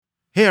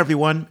Hey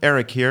everyone,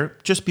 Eric here.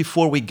 Just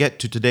before we get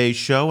to today's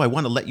show, I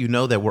want to let you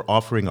know that we're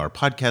offering our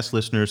podcast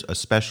listeners a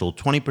special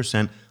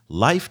 20%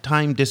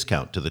 lifetime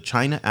discount to the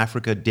China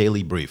Africa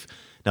Daily Brief.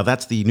 Now,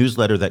 that's the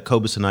newsletter that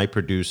Cobus and I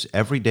produce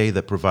every day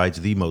that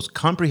provides the most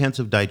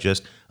comprehensive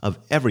digest of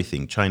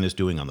everything China's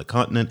doing on the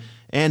continent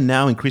and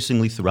now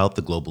increasingly throughout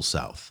the global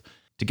south.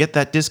 To get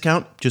that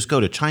discount, just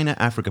go to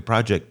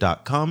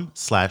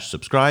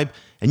chinaafricaproject.com/subscribe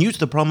and use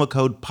the promo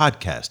code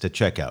podcast at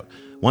checkout.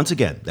 Once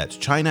again, that's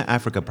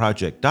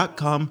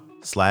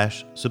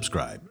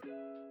chinaafricaproject.com/subscribe.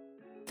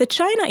 The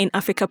China in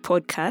Africa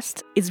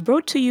podcast is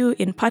brought to you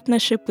in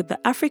partnership with the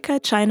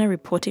Africa-China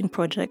Reporting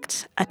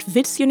Project at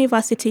Wits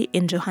University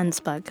in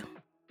Johannesburg.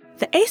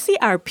 The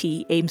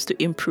ACRP aims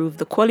to improve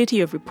the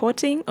quality of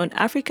reporting on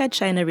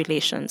Africa-China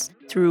relations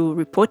through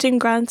reporting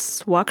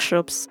grants,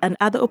 workshops, and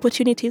other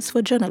opportunities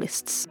for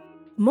journalists.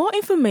 More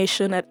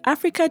information at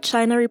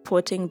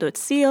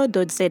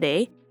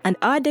africachinareporting.co.za and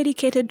our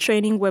dedicated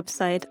training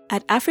website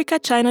at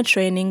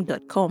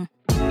africachinatraining.com.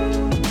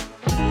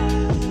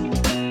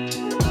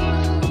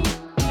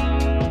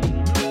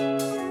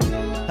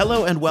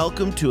 Hello and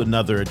welcome to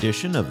another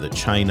edition of the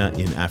China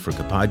in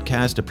Africa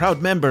podcast, a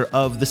proud member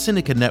of the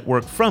Sinica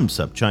Network from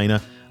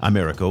SupChina. I'm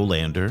Eric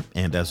Olander,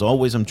 and as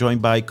always, I'm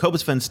joined by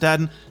Cobus van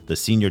Staden, the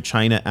senior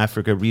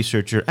China-Africa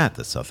researcher at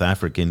the South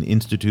African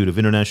Institute of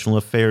International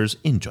Affairs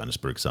in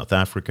Johannesburg, South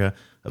Africa.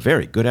 A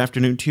very good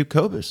afternoon to you,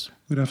 Cobus.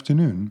 Good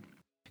afternoon.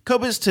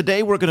 Cobus,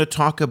 today we're going to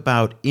talk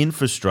about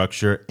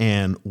infrastructure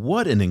and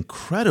what an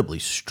incredibly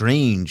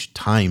strange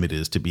time it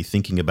is to be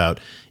thinking about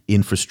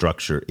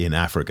infrastructure in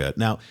Africa.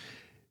 Now,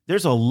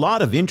 there's a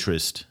lot of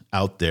interest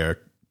out there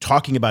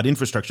talking about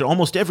infrastructure.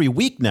 Almost every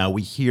week now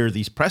we hear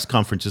these press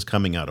conferences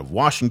coming out of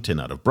Washington,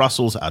 out of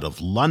Brussels, out of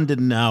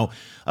London now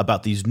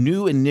about these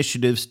new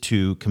initiatives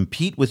to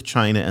compete with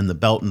China and the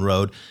Belt and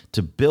Road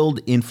to build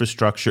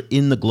infrastructure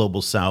in the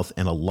global south.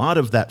 And a lot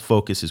of that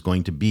focus is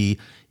going to be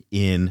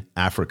in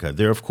Africa.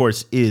 There, of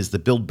course, is the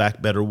Build Back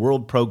Better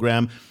World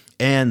program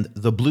and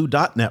the Blue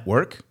Dot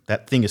Network.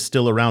 That thing is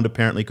still around,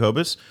 apparently,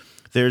 Cobus.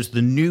 There's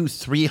the new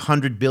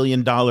 $300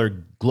 billion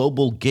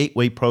global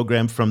gateway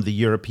program from the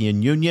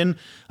European Union.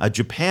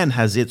 Japan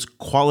has its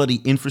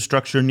quality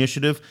infrastructure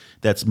initiative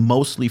that's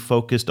mostly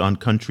focused on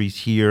countries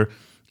here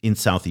in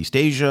Southeast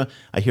Asia.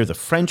 I hear the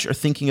French are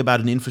thinking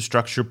about an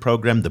infrastructure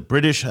program. The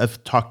British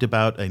have talked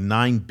about a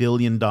 $9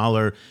 billion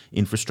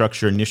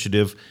infrastructure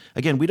initiative.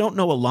 Again, we don't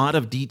know a lot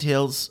of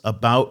details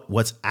about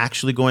what's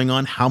actually going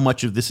on, how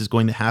much of this is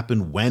going to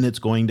happen, when it's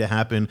going to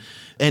happen,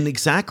 and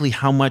exactly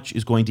how much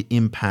is going to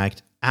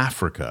impact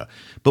Africa.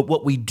 But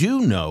what we do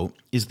know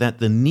is that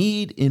the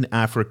need in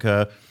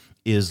Africa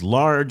is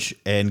large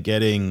and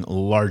getting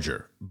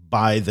larger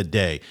by the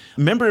day.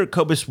 Remember,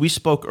 Cobus, we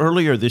spoke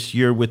earlier this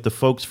year with the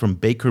folks from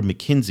Baker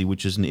McKinsey,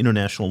 which is an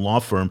international law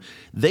firm.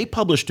 They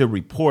published a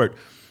report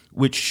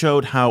which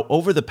showed how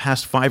over the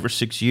past 5 or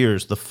 6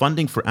 years, the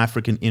funding for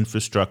African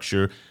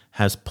infrastructure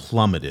has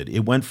plummeted.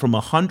 It went from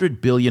 $100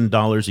 billion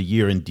a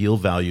year in deal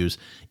values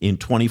in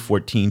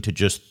 2014 to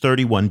just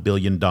 $31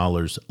 billion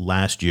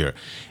last year.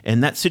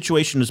 And that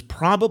situation is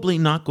probably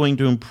not going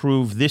to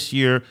improve this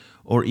year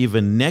or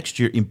even next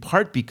year, in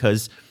part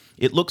because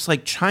it looks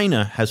like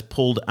China has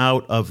pulled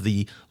out of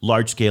the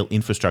large-scale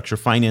infrastructure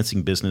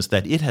financing business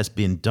that it has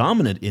been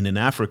dominant in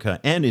Africa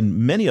and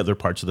in many other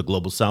parts of the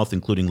global south,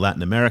 including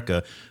Latin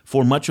America,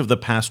 for much of the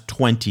past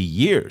 20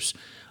 years.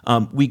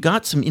 We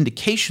got some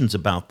indications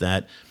about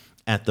that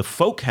at the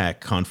FOCAC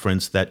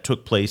conference that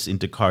took place in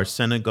Dakar,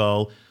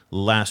 Senegal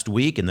last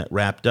week, and that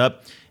wrapped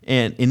up.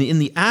 And in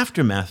the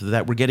aftermath of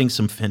that, we're getting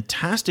some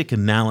fantastic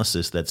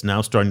analysis that's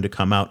now starting to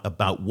come out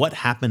about what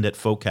happened at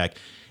FOCAC.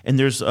 And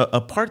there's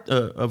a part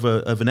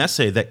of an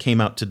essay that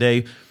came out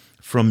today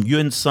from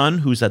Yun Sun,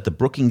 who's at the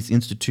Brookings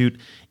Institute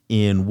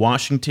in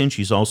Washington.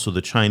 She's also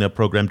the China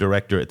program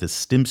director at the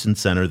Stimson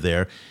Center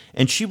there.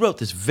 And she wrote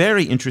this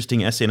very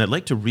interesting essay, and I'd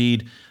like to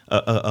read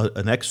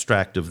an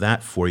extract of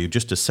that for you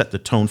just to set the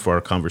tone for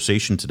our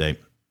conversation today.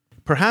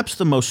 Perhaps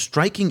the most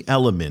striking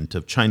element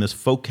of China's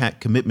FOCAC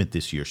commitment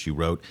this year, she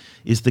wrote,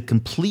 is the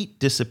complete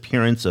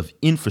disappearance of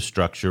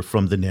infrastructure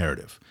from the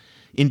narrative.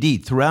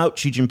 Indeed, throughout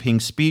Xi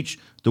Jinping's speech,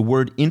 the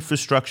word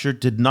infrastructure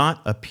did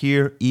not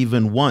appear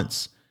even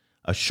once,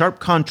 a sharp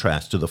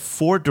contrast to the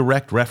 4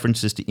 direct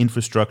references to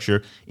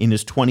infrastructure in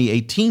his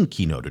 2018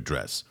 keynote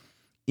address.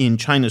 In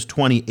China's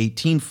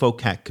 2018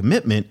 FOCAC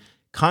commitment,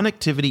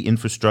 connectivity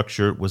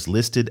infrastructure was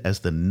listed as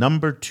the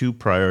number 2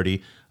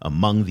 priority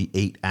among the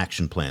 8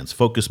 action plans,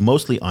 focused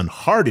mostly on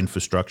hard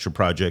infrastructure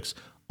projects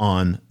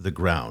on the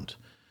ground.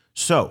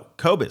 So,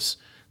 Cobus,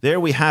 there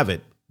we have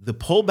it. The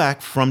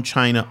pullback from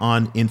China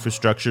on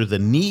infrastructure, the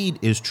need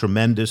is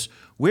tremendous.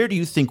 Where do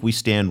you think we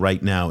stand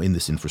right now in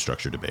this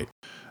infrastructure debate?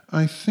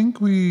 I think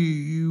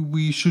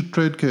we should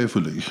tread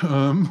carefully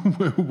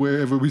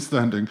wherever we're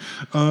standing.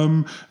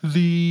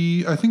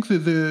 I think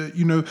that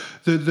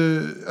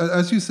the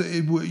as you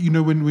say,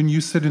 when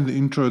you said in the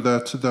intro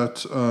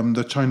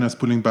that China is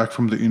pulling back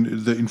from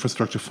the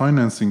infrastructure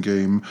financing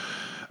game.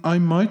 I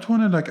might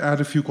want to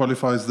add a few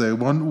qualifiers there.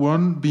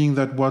 One being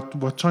that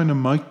what China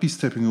might be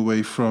stepping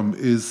away from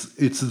is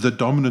it's the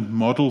dominant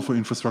model for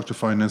infrastructure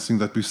financing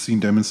that we've seen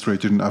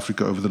demonstrated in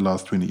Africa over the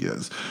last 20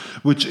 years,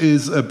 which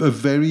is a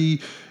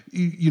very,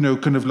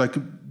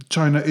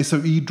 China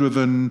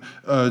SOE-driven,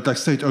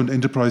 state-owned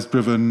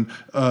enterprise-driven,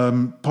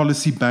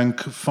 policy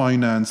bank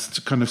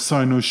financed, kind of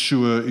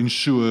Sino-Sure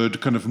insured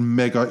kind of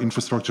mega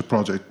infrastructure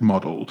project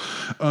model.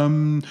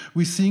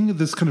 We're seeing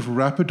this kind of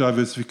rapid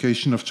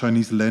diversification of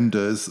Chinese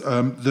lenders.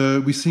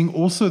 We're seeing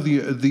also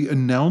the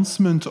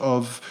announcement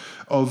of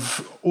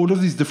all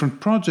of these different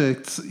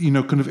projects, in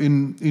the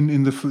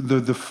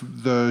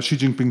Xi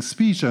Jinping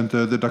speech and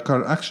the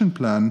Dakar Action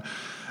Plan.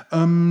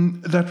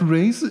 That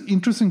raise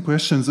interesting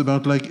questions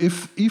about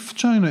if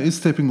China is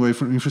stepping away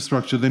from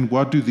infrastructure, then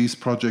what do these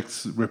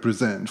projects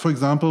represent? For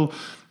example,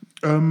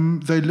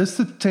 they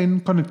listed 10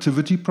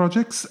 connectivity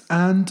projects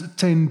and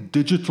 10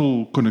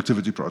 digital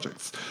connectivity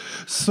projects.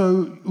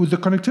 So with the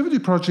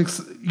connectivity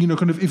projects,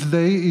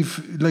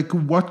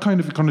 what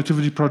kind of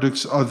connectivity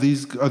projects are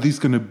these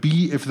going to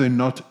be if they're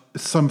not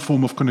some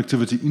form of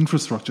connectivity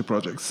infrastructure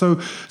projects? So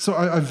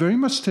I very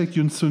much take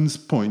Yun Sun's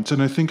point,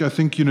 and I think she's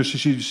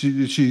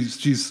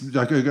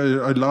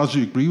I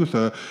largely agree with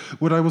her.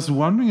 What I was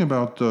wondering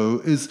about though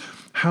is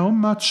how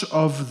much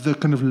of the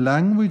kind of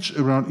language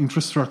around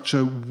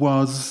infrastructure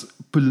was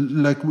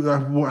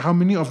how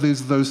many of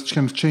those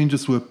kind of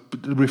changes were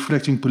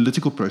reflecting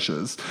political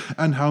pressures,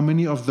 and how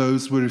many of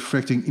those were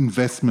reflecting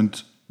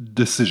investment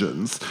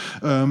decisions,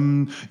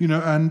 and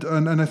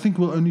I think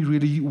we'll only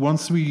really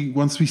once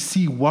we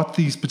see what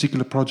these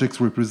particular projects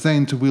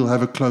represent, we'll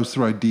have a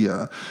closer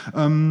idea.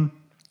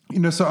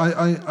 So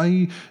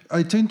I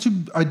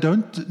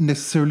don't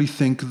necessarily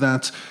think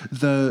that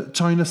the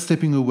China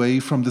stepping away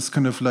from this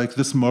kind of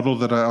this model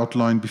that I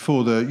outlined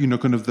before,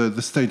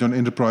 the state-owned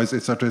enterprise,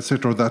 et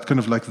cetera, that kind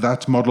of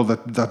that model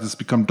that has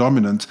become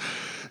dominant.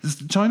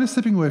 China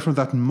stepping away from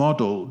that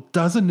model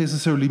doesn't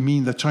necessarily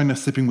mean that China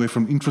is stepping away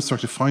from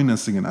infrastructure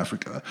financing in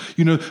Africa.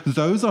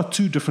 Those are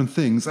two different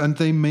things, and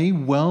they may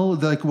well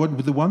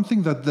the one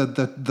thing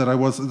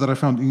that I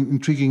found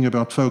intriguing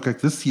about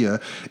FOCAC this year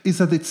is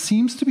that it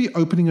seems to be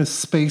opening a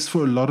space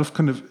for a lot of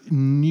kind of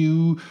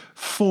new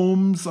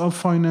forms of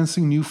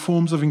financing, new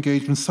forms of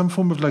engagement, some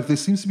form of there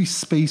seems to be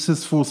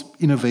spaces for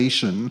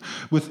innovation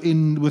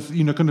woven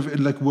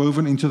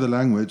into the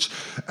language.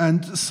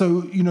 And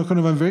so,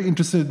 I'm very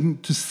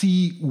interested to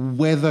see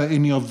whether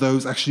any of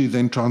those actually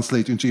then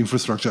translate into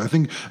infrastructure. I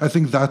think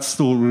that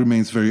still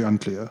remains very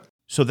unclear.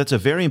 So that's a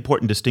very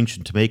important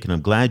distinction to make, and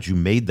I'm glad you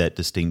made that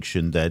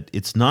distinction, that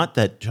it's not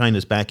that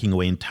China's backing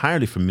away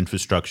entirely from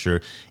infrastructure,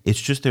 it's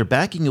just they're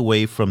backing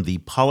away from the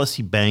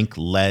policy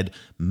bank-led,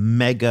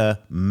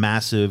 mega,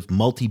 massive,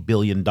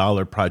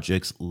 multi-billion-dollar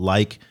projects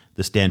like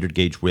the standard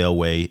gauge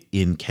railway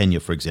in Kenya,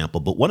 for example.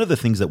 But one of the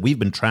things that we've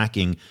been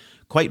tracking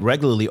quite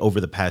regularly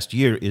over the past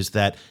year is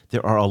that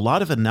there are a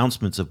lot of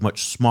announcements of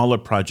much smaller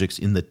projects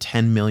in the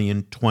 10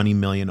 million, 20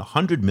 million,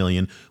 100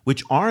 million,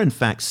 which are in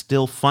fact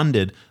still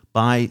funded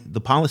by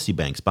the policy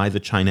banks, by the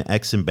China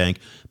Exim Bank,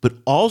 but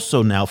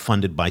also now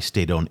funded by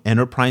state-owned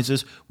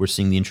enterprises. We're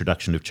seeing the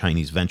introduction of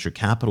Chinese venture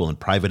capital and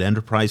private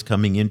enterprise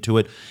coming into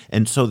it.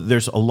 And so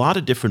there's a lot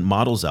of different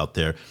models out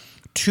there.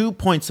 2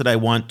 points that I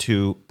want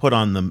to put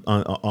on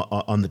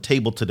the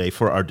table today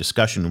for our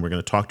discussion, and we're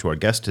going to talk to our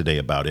guest today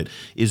about it,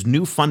 is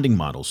new funding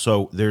models.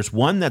 So there's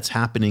one that's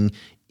happening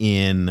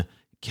in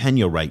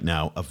Kenya right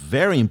now, a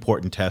very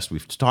important test.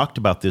 We've talked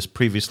about this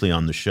previously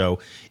on the show,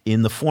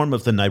 in the form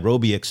of the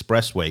Nairobi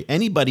Expressway.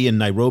 Anybody in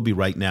Nairobi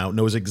right now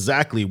knows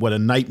exactly what a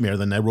nightmare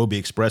the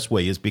Nairobi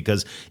Expressway is,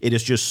 because it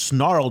is just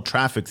snarled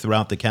traffic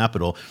throughout the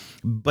capital.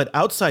 But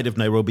outside of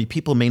Nairobi,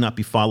 people may not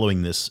be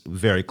following this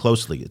very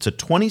closely. It's a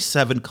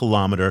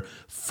 27-kilometer,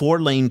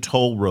 4-lane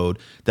toll road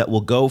that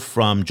will go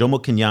from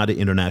Jomo Kenyatta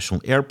International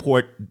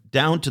Airport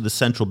down to the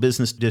Central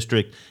Business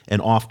District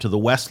and off to the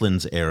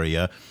Westlands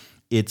area.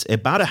 It's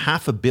about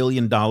 $500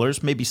 million,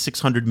 maybe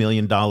 $600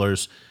 million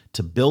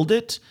to build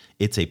it.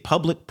 It's a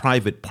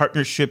public-private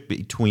partnership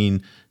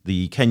between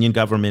the Kenyan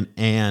government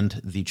and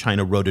the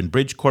China Road and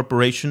Bridge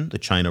Corporation. The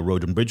China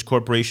Road and Bridge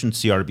Corporation,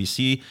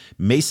 CRBC,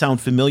 may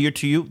sound familiar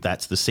to you.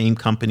 That's the same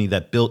company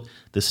that built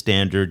the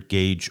standard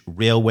gauge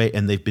railway,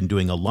 and they've been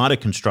doing a lot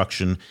of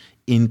construction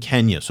in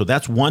Kenya. So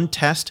that's one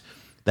test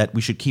that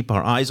we should keep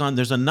our eyes on.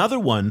 There's another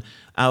one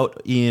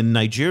out in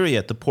Nigeria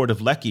at the port of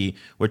Lekki,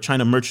 where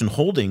China Merchant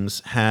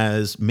Holdings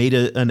has made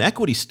an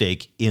equity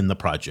stake in the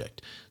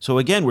project. So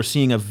again, we're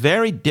seeing a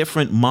very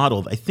different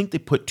model. I think they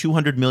put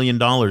 $200 million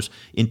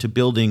into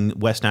building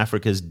West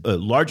Africa's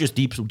largest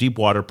deep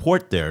water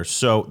port there.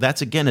 So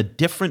that's, again, a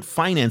different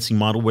financing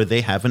model where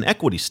they have an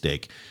equity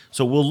stake.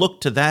 So we'll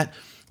look to that.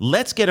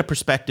 Let's get a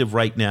perspective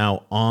right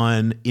now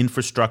on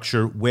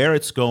infrastructure, where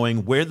it's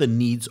going, where the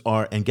needs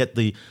are, and get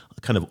the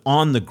kind of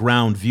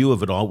on-the-ground view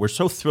of it all. We're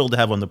so thrilled to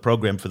have on the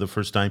program for the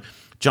first time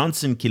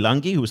Johnson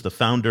Kilangi, who is the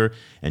founder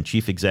and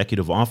chief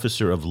executive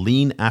officer of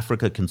Lean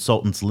Africa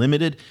Consultants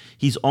Limited.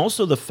 He's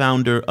also the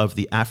founder of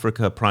the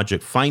Africa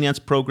Project Finance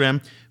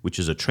Program, which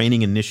is a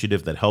training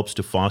initiative that helps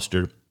to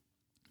foster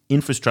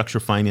infrastructure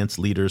finance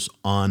leaders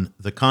on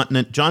the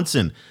continent.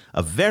 Johnson,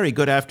 a very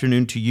good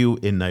afternoon to you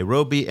in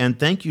Nairobi, and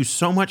thank you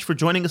so much for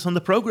joining us on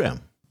the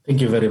program. Thank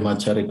you very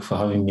much, Eric, for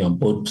having me on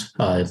board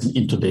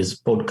in today's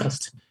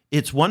podcast.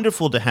 It's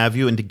wonderful to have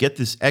you and to get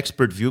this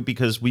expert view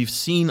because we've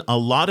seen a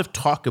lot of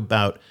talk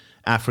about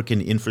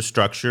African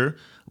infrastructure.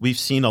 We've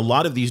seen a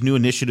lot of these new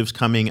initiatives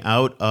coming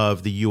out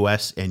of the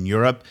US and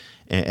Europe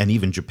and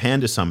even Japan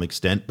to some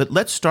extent. But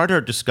let's start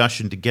our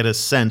discussion to get a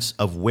sense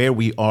of where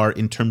we are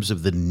in terms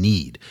of the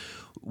need.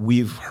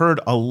 We've heard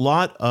a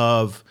lot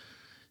of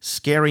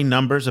scary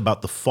numbers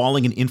about the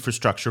falling in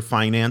infrastructure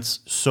finance.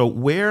 So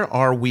where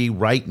are we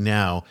right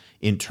now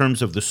in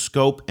terms of the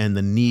scope and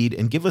the need?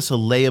 And give us a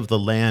lay of the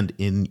land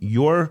in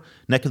your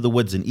neck of the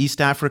woods in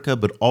East Africa,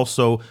 but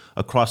also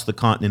across the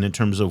continent in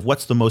terms of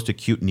what's the most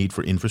acute need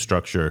for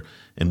infrastructure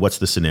and what's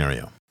the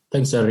scenario?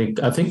 Thanks,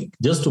 Eric. I think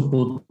just to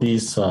put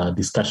this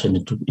discussion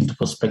into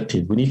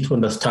perspective, we need to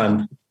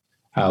understand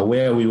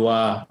where we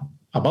were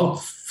about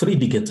 3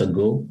 decades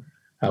ago,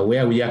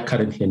 where we are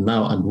currently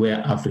now, and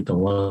where Africa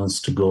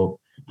wants to go,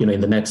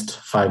 in the next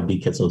 5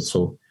 decades or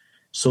so.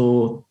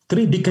 So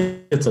 3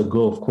 decades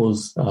ago, of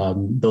course,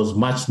 there was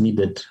much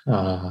needed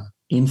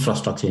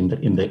infrastructure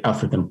in the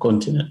African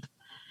continent.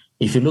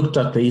 If you looked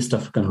at the East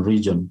African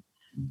region,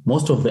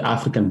 most of the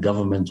African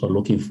governments were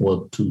looking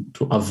forward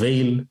to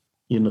avail,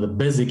 the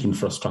basic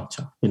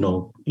infrastructure,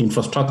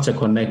 infrastructure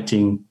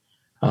connecting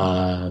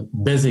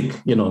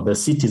basic, the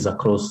cities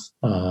across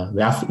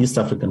the East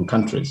African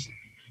countries.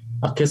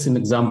 A case in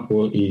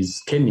example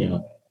is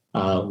Kenya.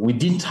 We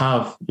didn't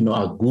have,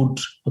 a good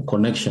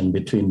connection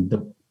between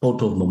the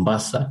port of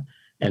Mombasa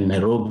and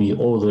Nairobi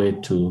all the way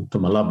to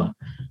Malaba.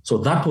 So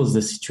that was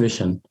the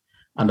situation.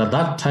 And at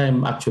that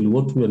time, actually,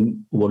 what we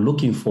were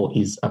looking for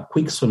is a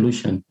quick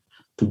solution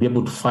to be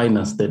able to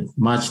finance the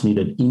much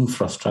needed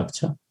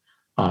infrastructure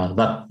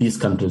that these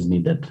countries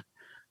needed.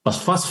 But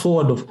fast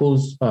forward, of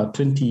course,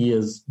 20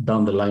 years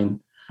down the line,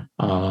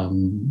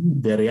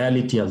 the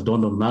reality has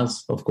dawned on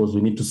us. Of course,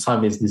 we need to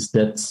service these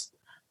debts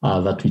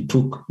that we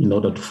took in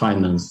order to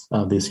finance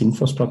this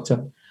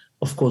infrastructure.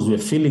 Of course, we're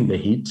feeling the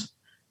heat,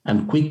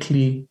 and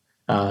quickly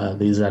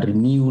there's a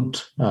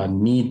renewed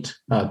need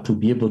to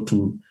be able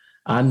to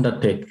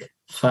undertake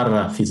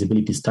thorough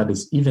feasibility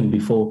studies even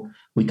before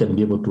we can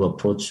be able to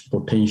approach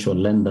potential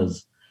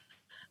lenders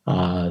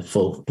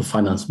to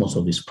finance most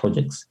of these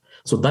projects.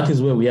 So that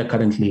is where we are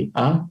currently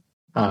are.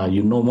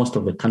 Most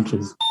of the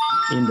countries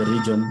in the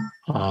region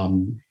are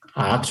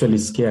actually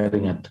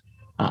scaring at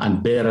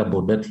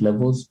unbearable debt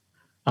levels.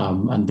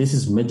 And this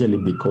is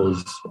majorly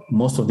because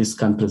most of these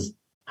countries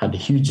had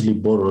hugely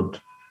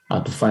borrowed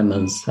to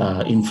finance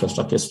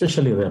infrastructure,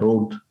 especially the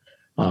road,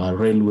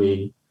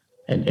 railway,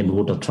 and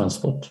water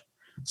transport.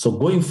 So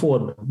going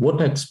forward,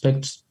 what I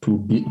expect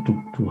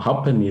to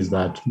happen is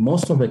that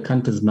most of the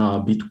countries now are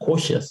a bit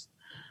cautious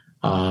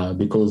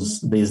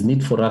because there's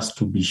need for us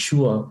to be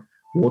sure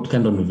what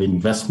kind of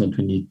investment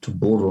we need to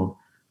borrow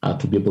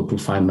to be able to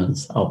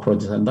finance our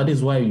projects. And that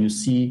is why you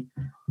see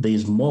there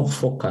is more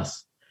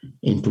focus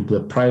into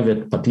the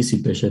private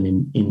participation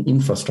in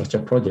infrastructure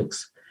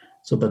projects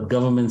so that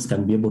governments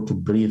can be able to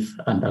breathe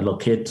and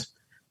allocate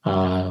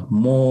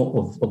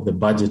more of the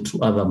budget to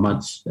other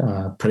much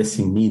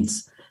pressing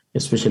needs,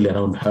 especially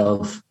around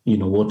health,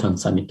 water and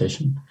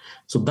sanitation.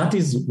 So that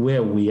is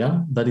where we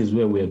are. That is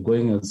where we are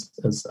going as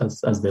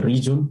the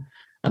region.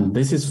 And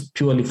this is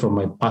purely from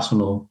my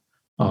personal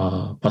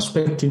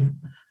perspective.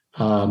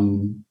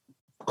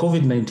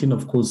 COVID-19,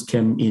 of course,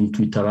 came in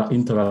to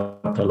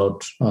interrupt a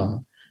lot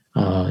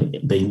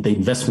the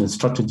investment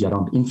strategy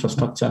around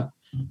infrastructure.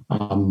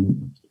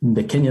 In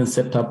the Kenyan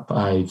setup,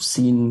 I've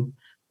seen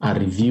a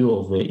review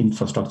of the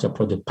infrastructure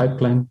project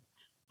pipeline.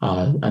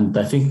 And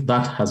I think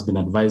that has been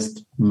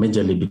advised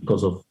majorly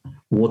because of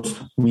what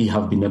we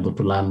have been able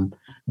to learn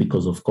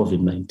because of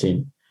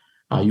COVID-19.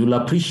 You'll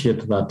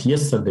appreciate that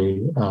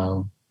yesterday,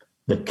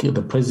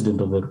 the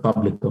President of the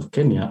Republic of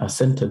Kenya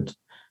assented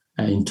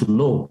into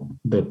law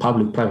the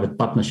Public-Private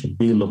Partnership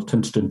Bill of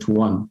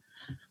 2021.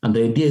 And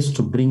the idea is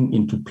to bring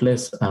into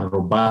place a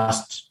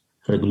robust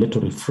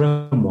regulatory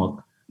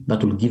framework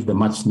that will give the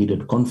much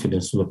needed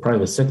confidence to the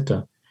private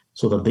sector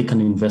so that they can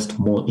invest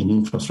more in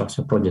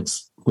infrastructure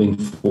projects going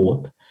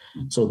forward.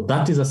 So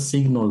that is a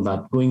signal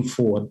that going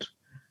forward,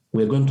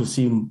 we're going to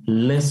see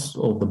less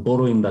of the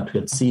borrowing that we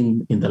had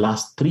seen in the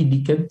last 3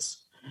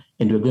 decades,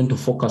 and we're going to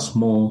focus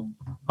more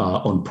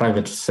on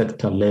private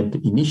sector-led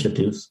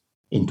initiatives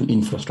into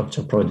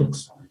infrastructure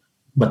projects.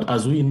 But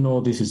as we know,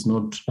 this is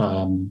not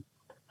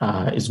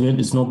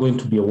it's not going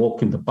to be a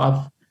walk in the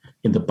path.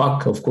 In the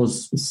park, of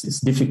course, it's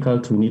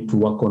difficult. We need to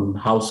work on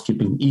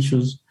housekeeping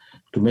issues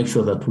to make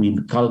sure that we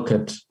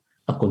inculcate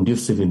a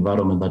conducive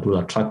environment that will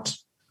attract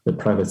the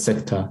private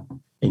sector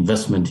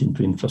investment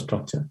into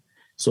infrastructure.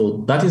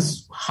 So that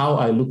is how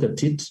I look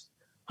at it.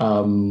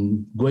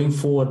 Going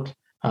forward,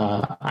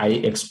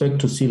 I expect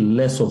to see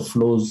less of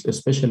flows,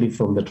 especially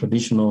from the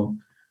traditional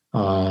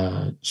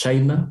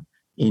China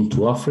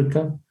into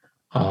Africa,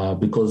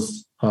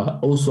 because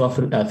also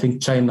Africa, I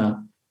think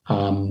China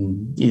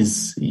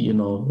is,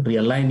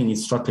 realigning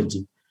its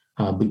strategy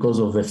because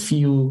of a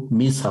few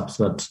mishaps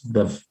that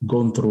they've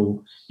gone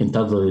through in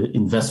terms of the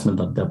investment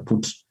that they've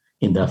put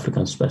in the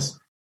African space.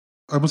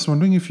 I was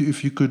wondering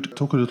if you could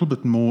talk a little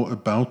bit more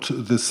about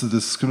this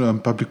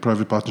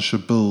public-private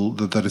partnership bill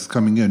that is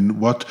coming in.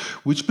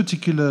 Which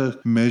particular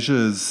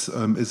measures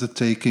is it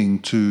taking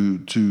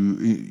to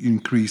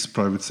increase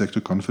private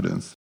sector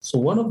confidence? So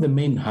one of the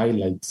main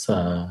highlights,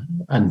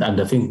 and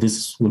I think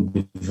this will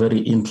be very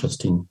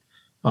interesting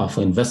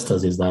for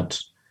investors, is that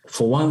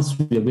for once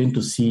we are going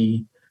to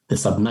see the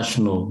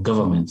subnational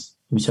governments,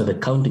 which are the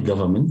county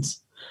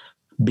governments,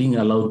 being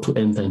allowed to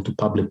enter into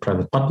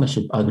public-private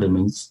partnership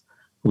agreements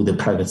with the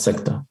private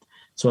sector.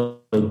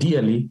 So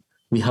ideally,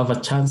 we have a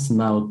chance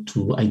now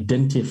to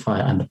identify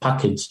and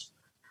package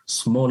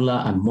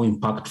smaller and more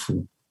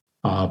impactful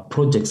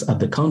projects at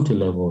the county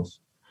levels,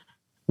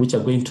 which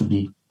are going to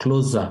be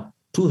closer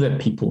to the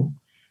people.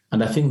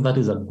 And I think that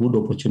is a good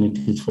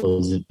opportunity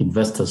for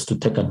investors to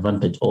take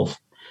advantage of.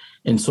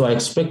 And so I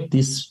expect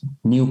this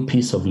new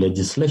piece of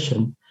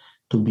legislation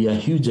to be a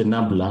huge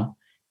enabler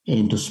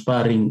into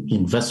spurring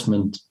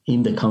investment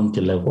in the county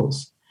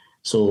levels.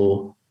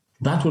 So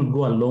that will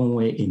go a long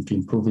way into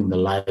improving the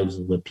lives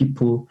of the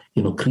people,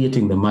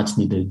 creating the much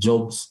needed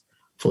jobs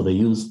for the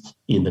youth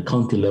in the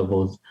county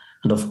levels.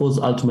 And of course,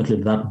 ultimately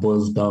that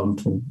boils down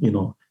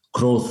to,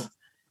 growth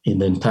in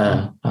the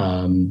entire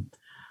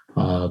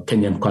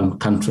Kenyan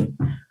country.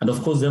 And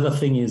of course, the other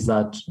thing is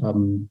that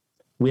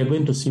we are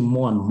going to see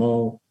more and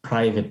more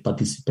private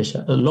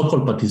participation,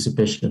 local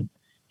participation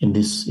in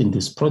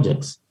these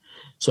projects.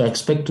 So I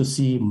expect to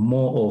see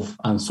more of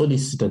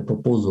unsolicited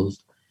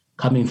proposals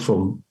coming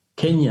from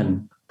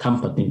Kenyan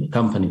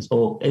companies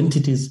or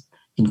entities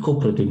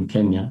incorporated in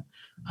Kenya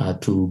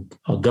to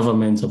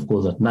governments, of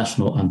course, at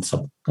national and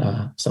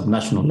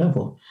subnational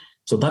level.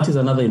 So that is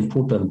another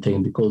important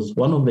thing, because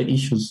one of the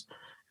issues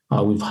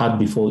we've had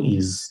before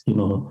is,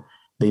 the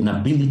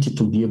inability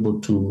to be able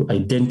to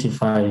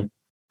identify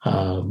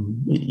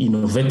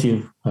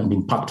innovative and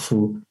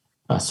impactful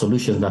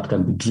solutions that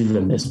can be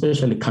driven,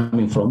 especially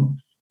coming from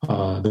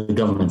the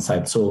government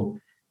side. So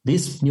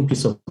this new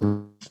piece of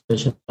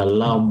legislation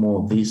allow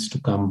more of this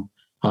to come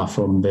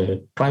from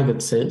the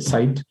private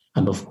side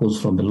and, of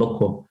course, from the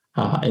local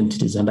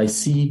entities. And I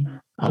see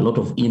a lot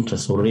of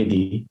interest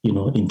already,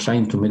 in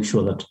trying to make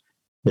sure that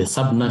the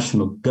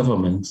subnational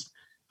governments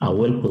are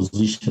well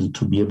positioned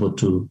to be able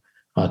to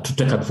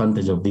take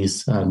advantage of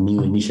this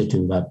new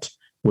initiative that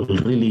will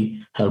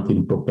really help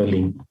in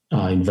propelling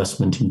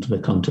investment into the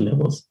county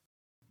levels.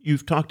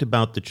 You've talked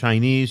about the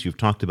Chinese, you've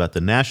talked about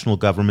the national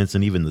governments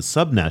and even the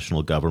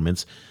subnational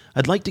governments.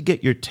 I'd like to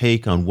get your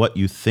take on what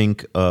you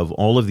think of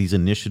all of these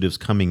initiatives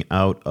coming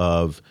out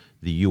of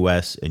the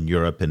US and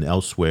Europe and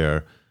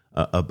elsewhere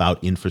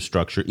about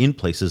infrastructure in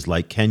places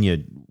like Kenya.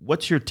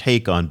 What's your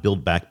take on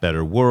Build Back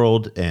Better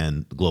World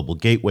and Global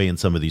Gateway and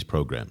some of these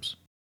programs?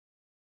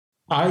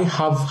 I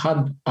have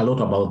heard a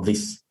lot about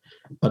this,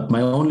 but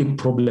my only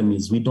problem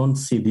is we don't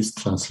see this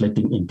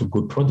translating into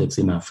good projects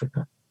in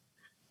Africa.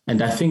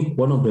 And I think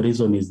one of the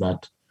reasons is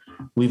that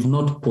we've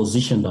not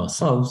positioned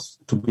ourselves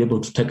to be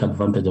able to take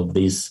advantage of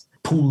these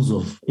pools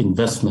of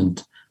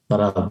investment that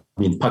have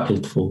been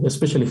packaged for,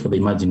 especially for the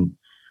emerging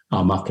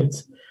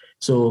markets.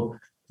 So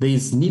there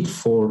is need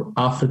for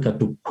Africa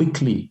to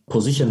quickly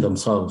position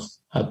themselves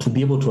to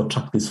be able to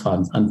attract these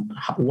funds. And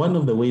one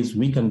of the ways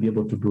we can be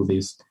able to do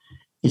this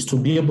is to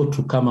be able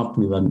to come up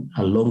with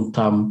a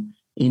long-term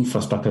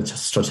infrastructure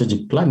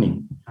strategic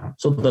planning,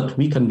 so that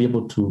we can be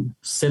able to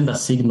send a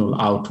signal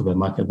out to the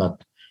market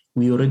that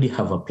we already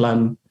have a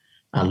plan,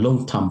 a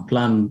long-term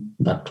plan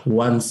that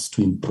wants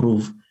to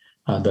improve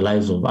the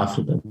lives of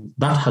Africans.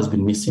 That has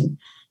been missing.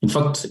 In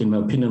fact, in my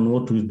opinion,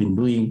 what we've been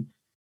doing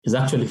is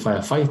actually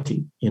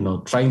firefighting,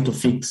 trying to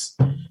fix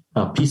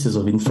pieces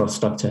of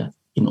infrastructure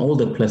in all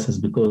the places,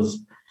 because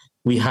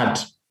we had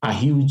a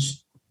huge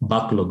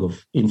backlog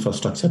of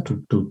infrastructure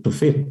to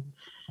fill.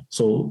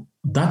 So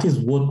that is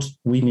what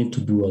we need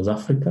to do as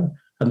Africa.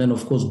 And then,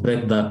 of course,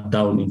 break that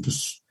down into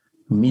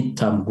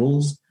mid-term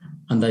goals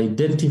and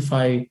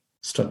identify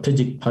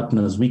strategic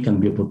partners we can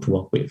be able to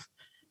work with.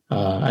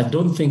 I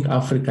don't think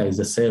Africa is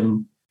the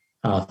same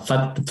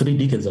 3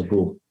 decades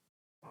ago.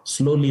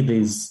 Slowly,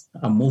 there's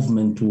a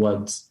movement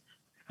towards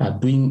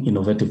doing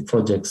innovative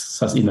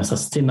projects in a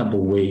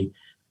sustainable way,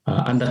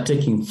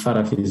 undertaking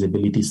thorough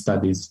feasibility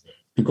studies,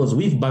 because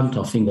we've burnt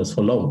our fingers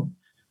for long.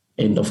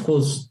 And of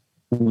course,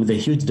 with the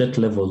huge debt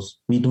levels,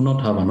 we do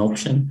not have an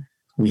option.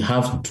 We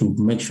have to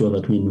make sure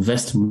that we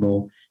invest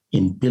more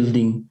in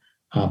building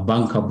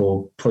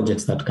bankable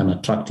projects that can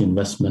attract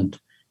investment,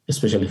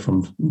 especially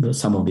from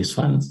some of these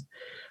funds.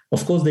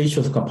 Of course, the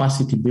issue of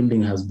capacity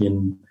building has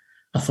been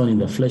a thorn in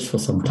the flesh for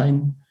some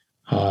time.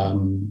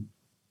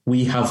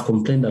 We have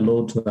complained a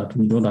lot that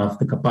we don't have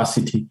the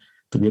capacity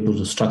to be able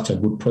to structure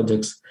good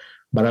projects,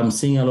 but I'm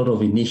seeing a lot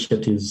of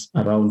initiatives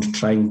around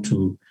trying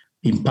to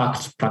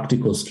impact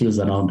practical skills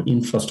around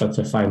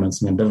infrastructure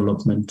financing and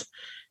development.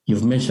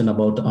 You've mentioned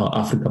about our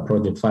Africa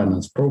Project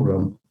Finance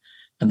Program,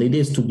 and the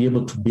idea is to be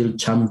able to build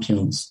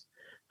champions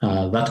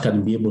that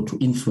can be able to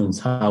influence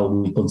how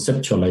we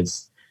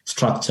conceptualize,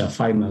 structure,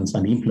 finance,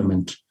 and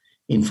implement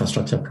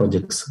infrastructure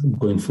projects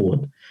going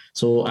forward.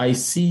 So I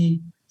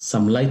see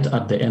some light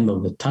at the end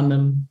of the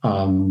tunnel.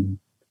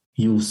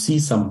 You see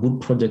some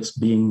good projects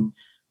being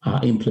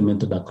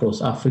implemented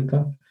across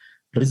Africa.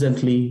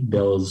 Recently,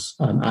 there was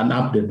an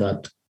update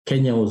that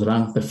Kenya was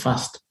ranked the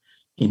first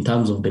in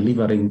terms of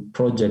delivering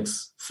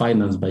projects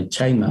financed by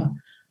China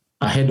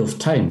ahead of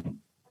time,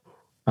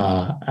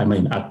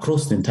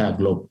 across the entire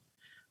globe.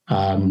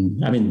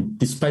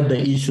 Despite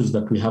the issues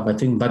that we have, I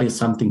think that is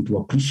something to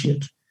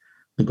appreciate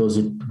because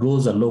it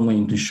goes a long way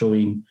into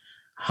showing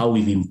how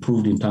we've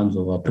improved in terms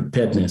of our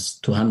preparedness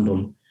to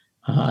handle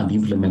and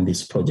implement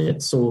these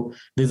projects. So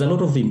there's a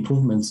lot of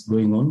improvements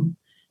going on.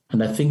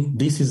 And I think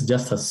this is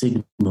just a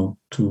signal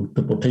to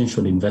the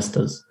potential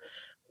investors.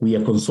 We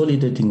are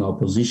consolidating our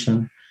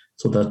position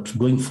so that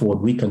going forward,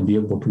 we can be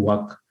able to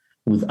work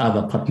with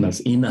other partners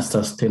in a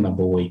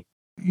sustainable way.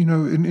 You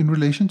know, in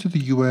relation to the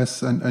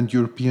US and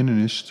European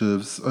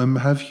initiatives,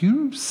 have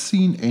you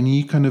seen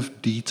any kind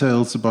of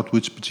details about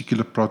which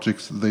particular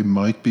projects they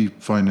might be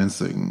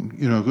financing?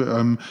 You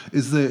know,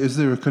 is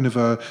there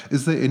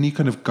any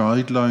kind of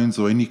guidelines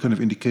or any kind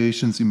of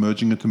indications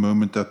emerging at the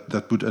moment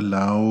that would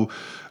allow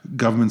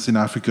governments in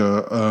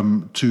Africa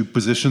to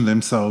position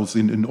themselves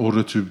in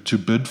order to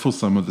bid for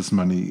some of this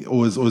money,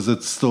 or is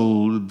that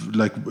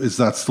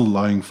still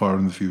lying far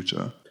in the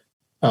future?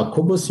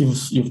 Kobus,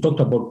 you've talked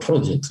about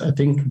projects. I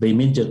think the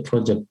immediate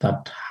project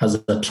that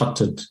has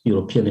attracted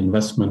European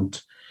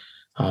investment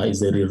is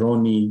the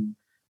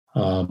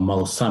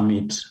Rironi-Mau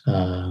Summit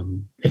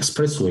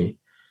Expressway.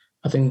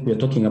 I think we're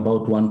talking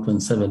about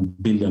 $1.7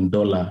 billion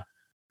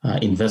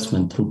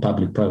investment through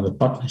public-private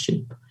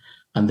partnership.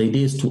 And the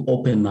idea is to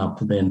open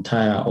up the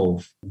entire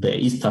of the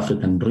East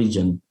African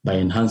region by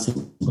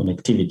enhancing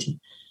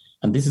connectivity.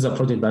 And this is a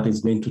project that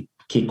is going to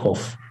kick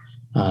off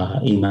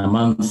in a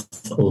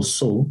month or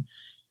so.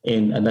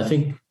 And I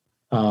think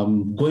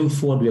going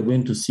forward, we are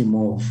going to see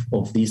more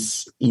of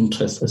this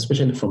interest,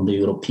 especially from the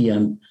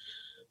European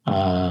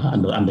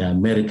and the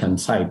American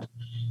side.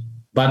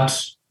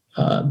 But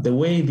the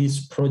way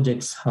these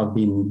projects have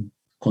been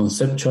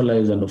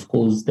conceptualized, and of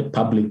course, the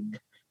public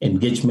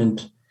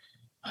engagement,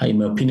 in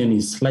my opinion,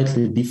 is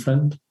slightly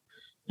different.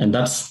 And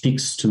that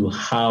speaks to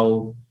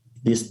how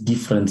these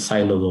different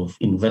silos of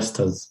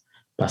investors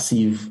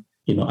perceive,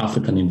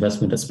 African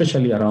investment,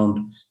 especially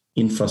around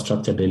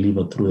infrastructure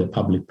delivered through a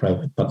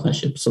public-private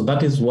partnership. So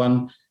that is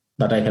one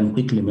that I can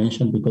quickly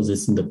mention because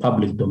it's in the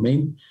public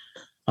domain,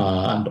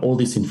 and all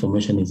this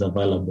information is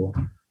available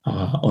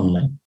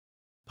online.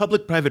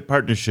 Public-private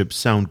partnerships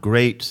sound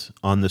great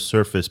on the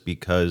surface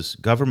because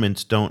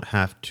governments don't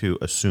have to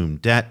assume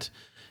debt.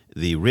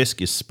 The risk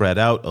is spread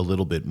out a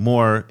little bit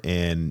more,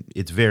 and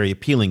it's very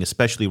appealing,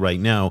 especially right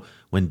now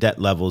when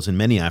debt levels in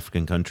many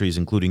African countries,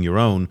 including your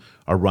own,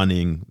 are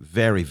running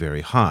very,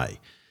 very high.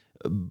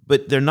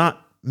 But they're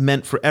not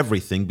meant for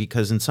everything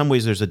because in some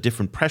ways there's a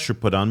different pressure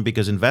put on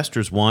because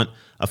investors want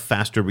a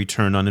faster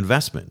return on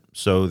investment.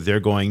 So they're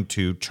going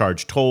to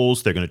charge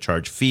tolls, they're going to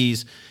charge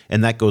fees,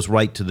 and that goes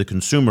right to the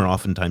consumer.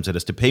 Oftentimes that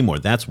has to pay more.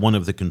 That's one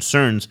of the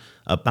concerns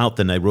about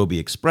the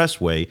Nairobi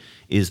Expressway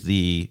is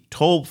the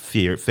toll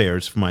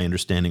fares, from my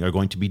understanding, are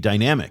going to be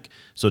dynamic.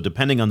 So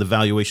depending on the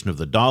valuation of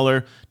the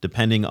dollar,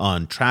 depending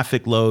on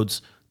traffic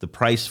loads, the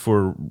price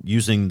for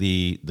using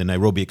the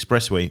Nairobi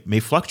Expressway may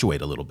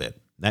fluctuate a little bit.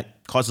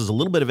 That causes a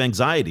little bit of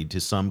anxiety to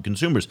some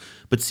consumers.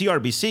 But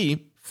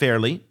CRBC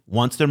fairly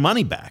wants their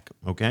money back,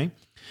 okay?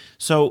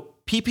 So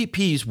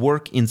PPPs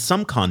work in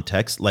some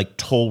contexts like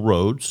toll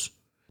roads,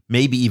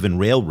 maybe even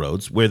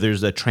railroads, where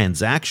there's a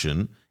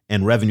transaction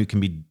and revenue can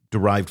be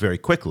derived very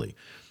quickly.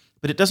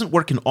 But it doesn't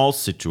work in all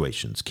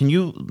situations. Can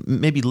you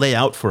maybe lay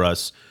out for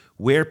us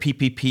where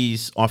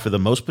PPPs offer the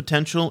most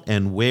potential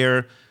and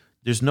where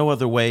there's no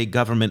other way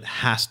government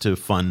has to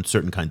fund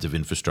certain kinds of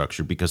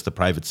infrastructure because the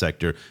private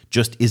sector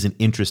just isn't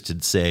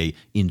interested, say,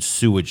 in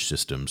sewage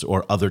systems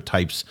or other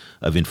types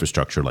of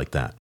infrastructure like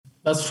that?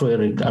 That's true,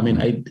 Eric. I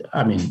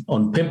mean,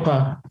 on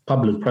paper,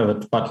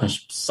 public-private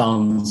partnership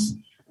sounds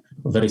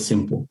very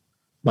simple,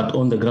 but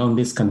on the ground,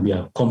 this can be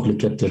a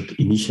complicated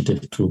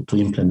initiative to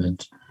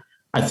implement.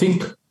 I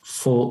think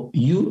for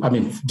you,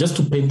 just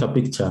to paint a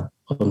picture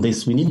on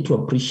this, we need to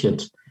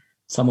appreciate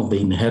some of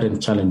the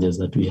inherent challenges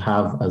that we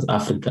have as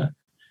Africa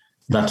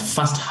that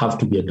first have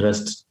to be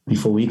addressed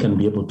before we can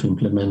be able to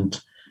implement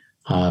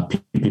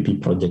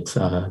PPP projects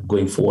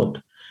going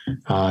forward.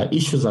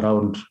 Issues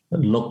around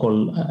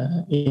local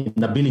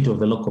inability of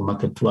the local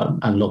market to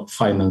unlock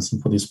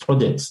financing for these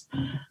projects,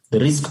 the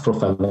risk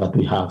profile that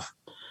we have,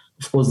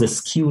 of course, the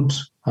skewed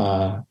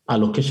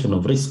allocation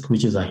of risk,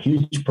 which is a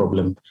huge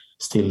problem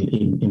still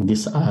in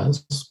this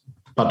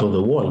part of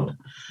the world,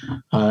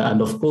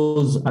 and of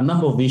course, a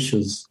number of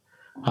issues.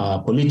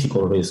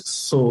 Political risks.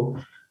 So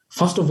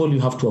first of all, you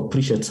have to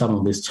appreciate some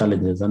of these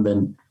challenges and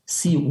then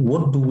see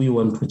what do we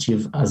want to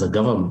achieve as a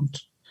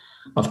government.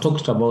 I've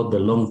talked about the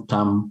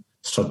long-term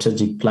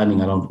strategic planning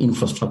around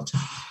infrastructure.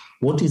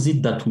 what is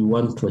it that we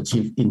want to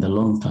achieve in the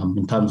long term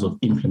in terms of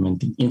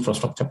implementing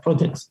infrastructure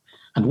projects?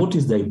 And what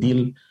is the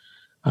ideal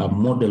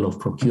model of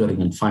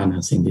procuring and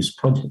financing these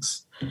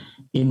projects?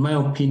 In my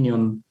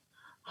opinion,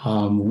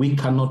 we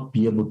cannot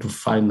be able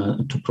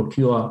to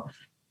procure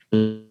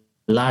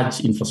large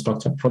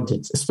infrastructure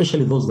projects,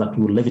 especially those that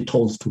will levy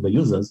tolls to the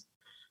users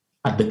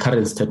at the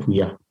current state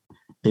we are.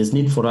 There's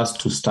need for us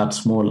to start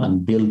small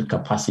and build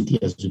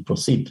capacity as we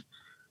proceed.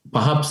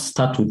 Perhaps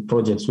start with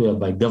projects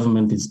whereby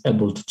government is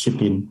able to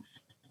chip in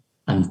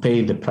and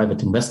pay the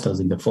private investors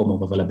in the form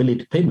of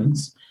availability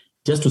payments,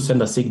 just to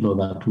send a signal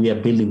that we are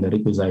building the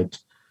requisite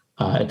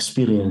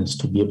experience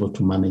to be able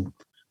to manage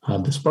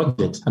this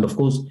project. And of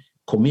course,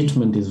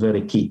 commitment is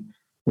very key.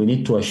 We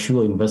need to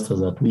assure investors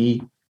that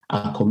we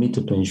are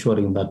committed to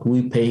ensuring that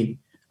we pay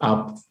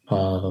up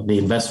the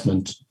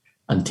investment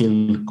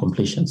until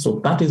completion. So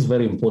that is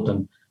very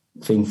important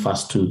thing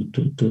first to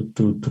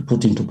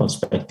put into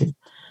perspective.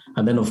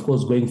 And then, of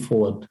course, going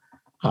forward,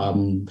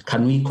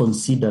 can we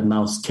consider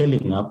now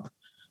scaling up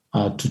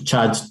to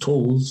charge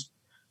tolls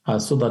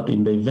so that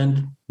in the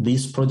event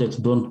these projects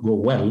don't go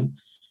well,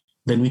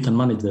 then we can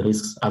manage the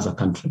risks as a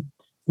country.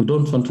 We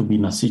don't want to be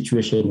in a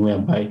situation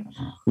whereby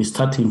we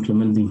start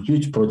implementing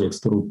huge projects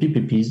through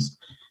PPPs,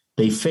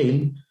 they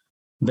fail,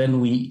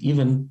 then we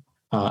even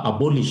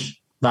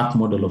abolish that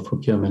model of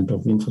procurement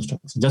of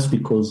infrastructure just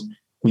because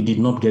we did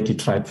not get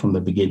it right from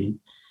the beginning.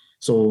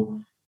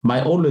 So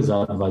my always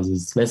advice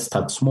is let's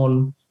start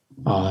small,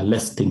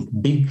 let's think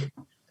big,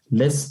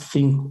 let's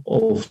think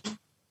of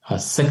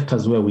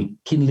sectors where we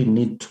keenly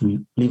need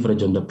to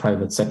leverage on the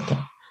private sector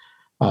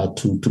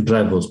to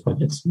drive those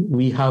projects.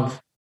 We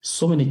have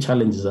so many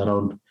challenges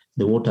around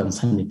the water and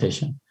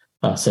sanitation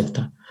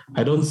sector.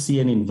 I don't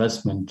see any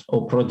investment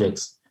or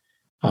projects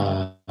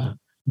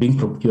being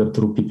procured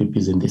through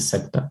PPPs in this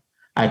sector.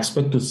 I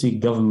expect to see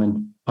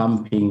government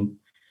pumping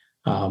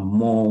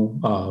more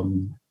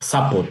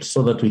support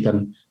so that we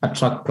can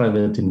attract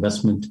private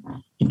investment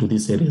into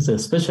these areas,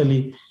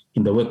 especially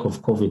in the wake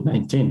of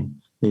COVID-19.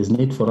 There's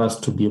need for us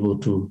to be able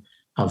to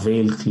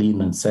avail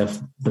clean and safe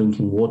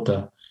drinking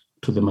water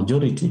to the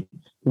majority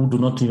who do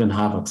not even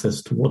have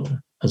access to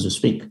water as we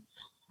speak.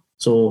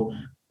 So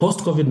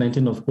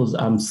post-COVID-19, of course,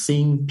 I'm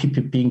seeing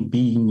PPP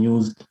being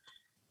used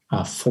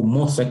for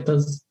more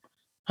sectors,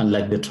 and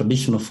like the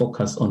traditional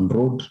focus on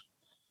road,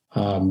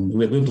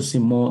 we're going to see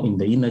more in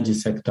the energy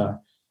sector,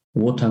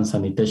 water and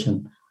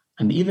sanitation,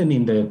 and even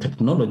in the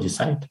technology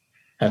side.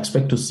 I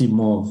expect to see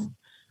more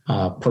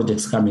of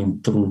projects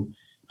coming through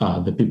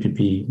the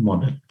PPP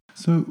model.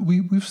 So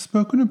we've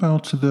spoken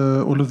about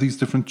all of these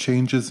different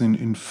changes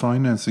in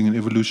financing and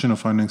evolution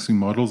of financing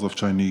models of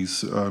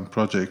Chinese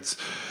projects.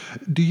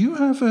 Do you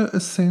have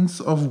a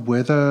sense of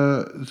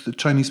whether the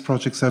Chinese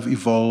projects have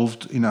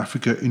evolved in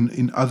Africa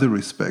in other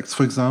respects?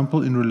 For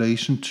example, in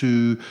relation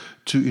to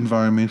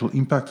environmental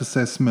impact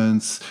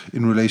assessments,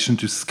 in relation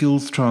to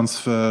skills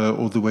transfer,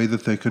 or the way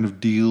that they kind of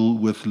deal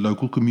with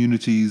local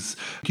communities.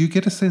 Do you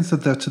get a sense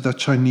that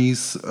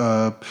Chinese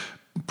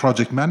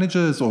project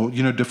managers or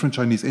different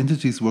Chinese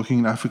entities working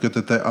in Africa,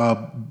 that they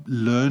are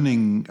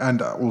learning,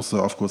 and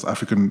also of course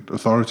African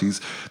authorities,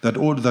 that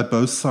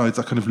both sides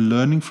are kind of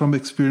learning from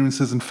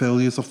experiences and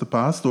failures of the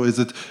past, or is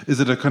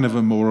it a kind of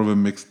a more of a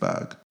mixed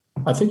bag?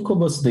 I think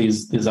almost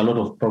there's a lot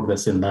of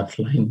progress in that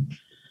line.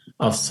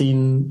 I've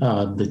seen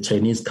the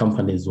Chinese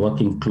companies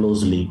working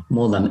closely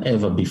more than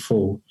ever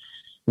before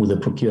with the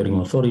procuring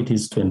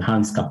authorities to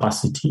enhance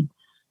capacity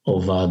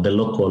of the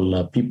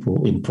local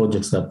people in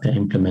projects that they're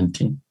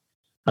implementing.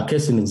 A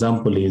case in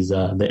example is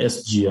the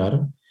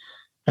SGR.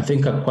 I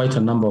think quite a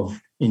number of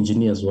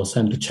engineers were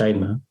sent to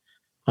China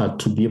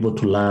to be able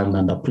to learn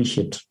and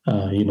appreciate,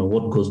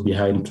 what goes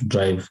behind to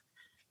drive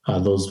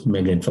those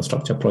mega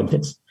infrastructure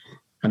projects.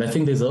 And I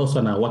think there's also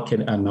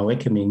an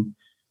awakening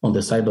on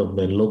the side of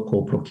the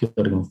local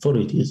procuring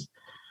authorities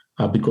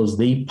because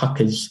they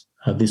package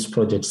these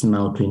projects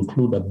now to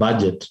include a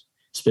budget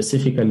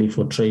specifically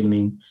for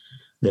training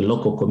the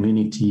local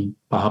community,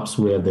 perhaps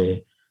where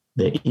the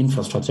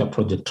infrastructure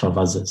project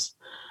traverses.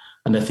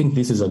 And I think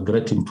this is a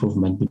great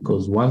improvement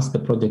because once the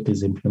project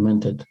is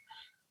implemented,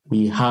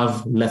 we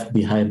have left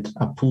behind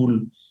a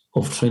pool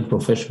of trained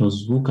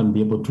professionals who can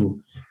be able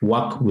to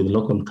work with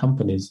local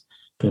companies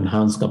to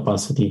enhance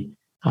capacity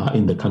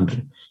in the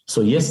country. So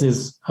yes,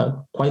 there's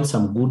quite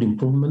some good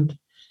improvement,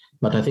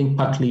 but I think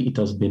partly it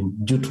has been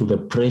due to the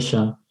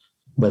pressure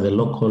by the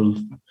local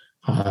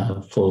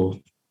for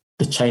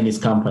the Chinese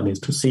companies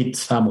to see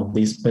some of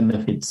these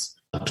benefits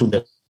to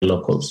the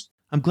locals.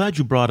 I'm glad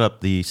you brought up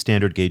the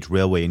standard gauge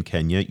railway in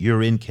Kenya.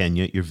 You're in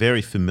Kenya. You're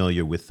very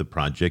familiar with the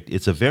project.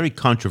 It's a very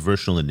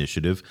controversial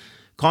initiative.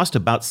 Cost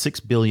about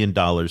 $6 billion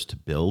to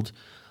build.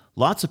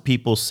 Lots of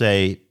people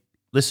say,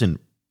 listen,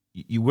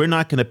 we're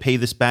not going to pay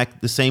this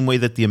back the same way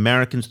that the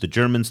Americans, the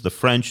Germans, the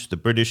French, the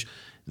British,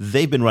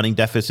 they've been running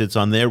deficits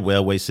on their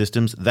railway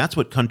systems. That's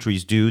what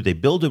countries do. They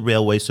build a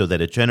railway so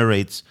that it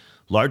generates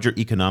larger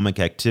economic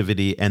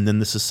activity, and then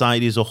the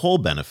society as a whole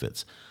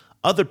benefits.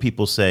 Other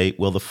people say,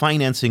 well, the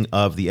financing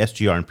of the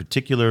SGR in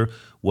particular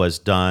was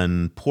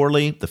done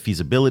poorly. The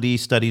feasibility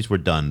studies were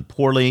done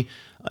poorly.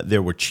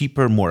 There were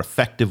cheaper, more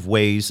effective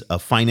ways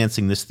of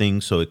financing this thing,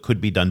 so it could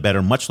be done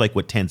better, much like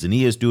what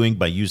Tanzania is doing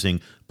by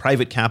using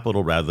private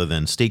capital rather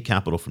than state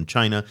capital from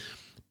China.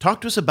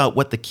 Talk to us about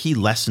what the key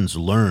lessons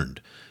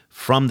learned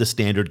from the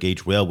standard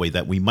gauge railway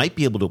that we might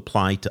be able to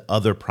apply to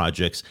other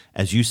projects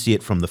as you see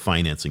it from the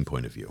financing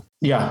point of view.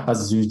 Yeah,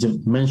 as you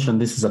just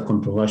mentioned, this is a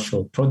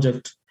controversial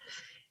project.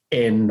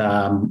 And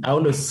I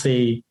always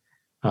say,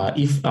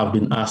 if I've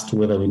been asked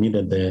whether we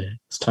needed the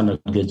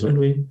standard gauge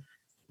railway,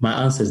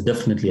 my answer is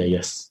definitely a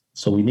yes.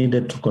 So we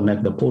needed to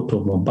connect the port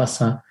of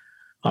Mombasa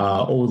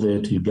all the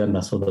way to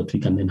Uganda so that we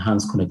can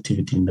enhance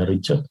connectivity in the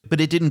region. But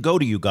it didn't go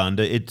to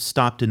Uganda. It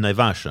stopped in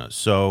Naivasha.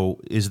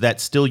 So is that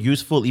still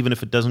useful even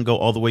if it doesn't go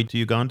all the way to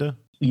Uganda?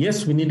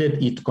 Yes, we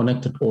needed it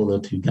connected all the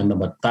way to Uganda,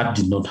 but that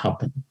did not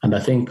happen. And I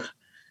think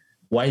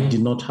why it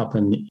did not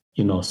happen,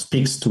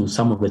 speaks to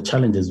some of the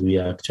challenges we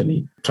are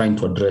actually trying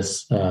to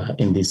address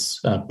in this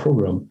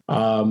program.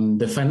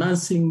 The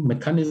financing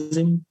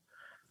mechanism,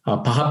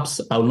 perhaps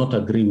I will not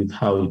agree with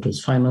how it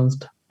was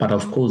financed. But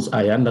of course,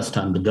 I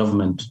understand the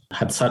government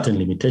had certain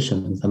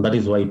limitations, and that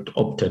is why it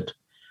opted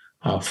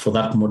for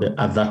that model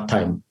at that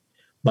time.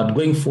 But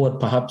going forward,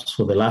 perhaps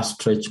for the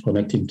last stretch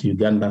connecting to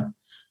Uganda,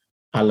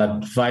 I'll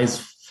advise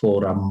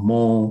for a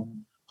more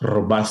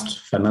robust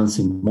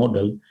financing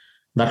model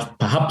that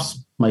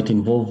perhaps might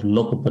involve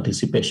local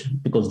participation,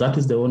 because that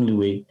is the only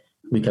way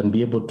we can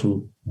be able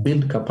to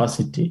build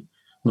capacity,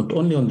 not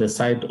only on the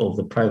side of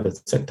the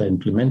private sector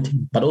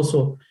implementing, but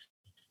also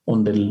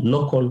on the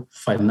local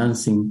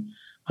financing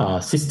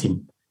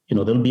system.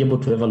 They'll be able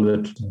to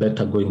evaluate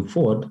better going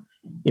forward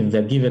if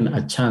they're given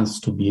a chance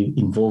to be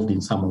involved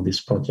in some of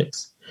these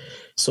projects.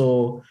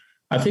 So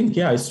I think,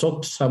 I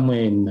stopped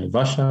somewhere in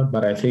Naivasha,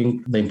 but I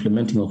think the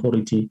implementing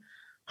authority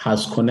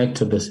has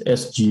connected this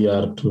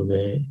SGR to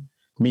the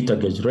meter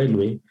gauge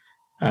railway.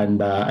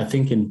 And I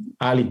think in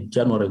early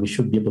January, we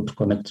should be able to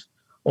connect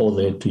all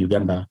the way to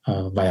Uganda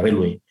via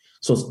railway.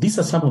 So these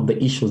are some of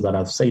the issues that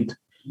I've said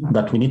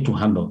that we need to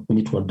handle, we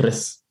need to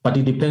address. But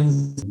it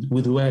depends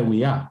with where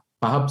we are.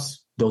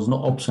 Perhaps there was no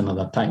option at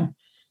that time.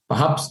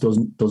 Perhaps there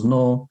was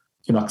no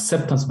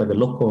acceptance by the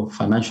local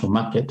financial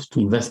market to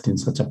invest in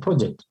such a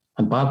project.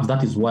 And perhaps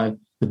that is why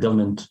the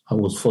government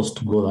was forced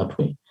to go that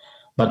way.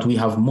 But we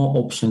have more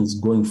options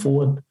going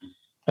forward.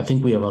 I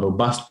think we have a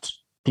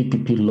robust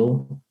PPP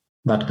law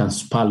that can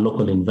spur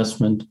local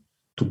investment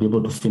to be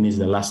able to finish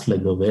the last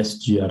leg of the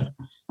SGR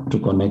to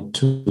connect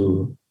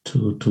to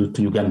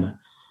Uganda.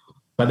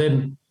 But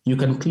then you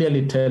can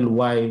clearly tell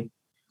why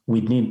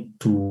we need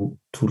to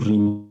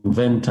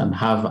reinvent and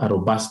have a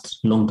robust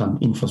long-term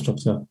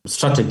infrastructure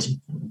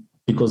strategy,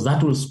 because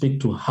that will speak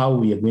to how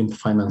we are going to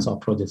finance our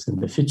projects in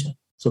the future.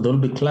 So there will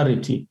be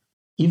clarity,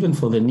 even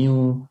for the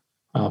new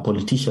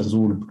politicians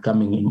who will be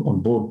coming in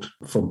on board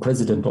from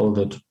president all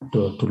the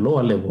to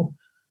lower level.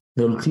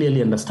 They will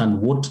clearly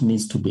understand what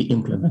needs to be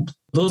implemented.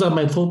 Those are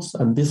my thoughts,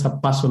 and these are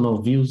personal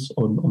views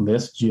on the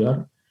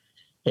SGR.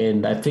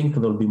 And I think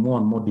there will be more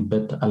and more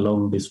debate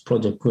along this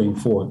project going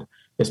forward,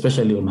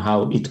 especially on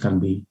how it can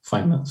be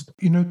financed.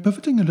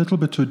 Pivoting a little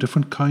bit to a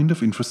different kind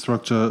of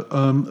infrastructure,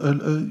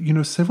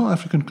 several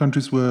African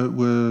countries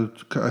were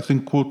I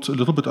think, caught a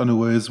little bit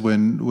unawares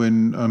when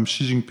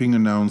Xi Jinping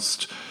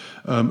announced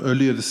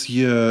earlier this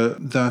year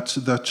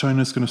that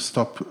China is going to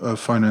stop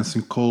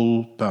financing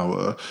coal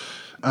power.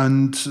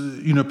 And,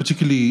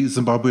 particularly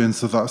Zimbabwe and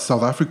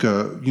South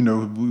Africa, we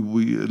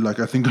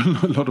I think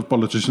a lot of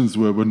politicians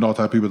were not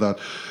happy with that.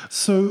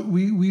 So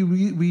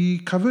we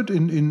covered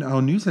in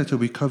our newsletter,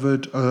 we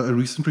covered a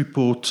recent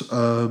report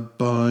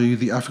by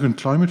the African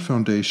Climate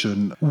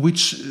Foundation,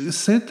 which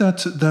said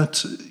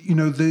that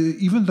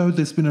even though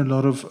there's been a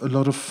lot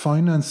of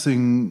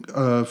financing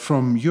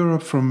from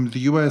Europe, from the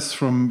US,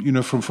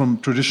 from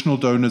traditional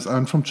donors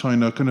and from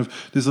China,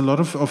 there's a lot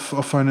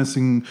of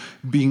financing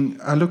being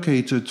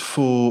allocated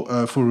for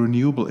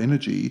renewable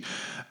energy,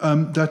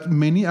 that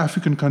many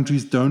African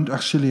countries don't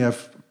actually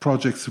have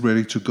projects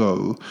ready to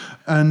go.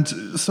 And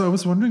so I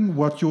was wondering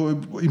what your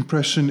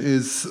impression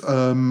is,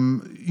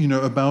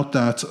 about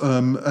that,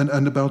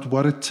 and about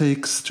what it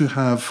takes to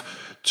have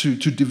to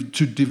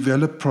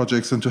develop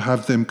projects and to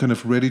have them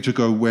ready to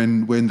go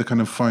when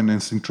the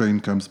financing train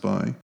comes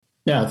by.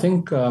 Yeah, I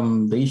think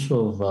the issue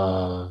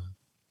of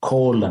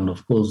coal and,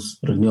 of course,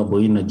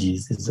 renewable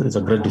energies is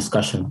a great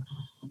discussion.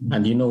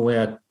 And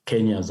where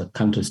Kenya as a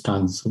country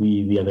stands,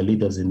 we are the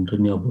leaders in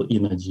renewable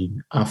energy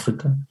in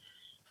Africa,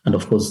 and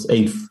of course,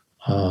 eighth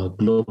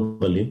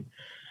globally.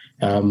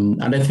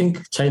 And I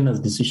think China's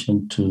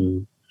decision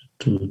to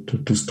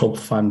stop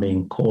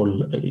funding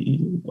coal,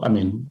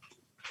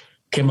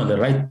 came at the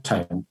right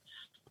time,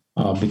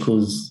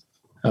 because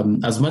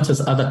as much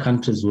as other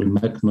countries will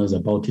make noise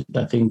about it,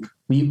 I think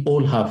we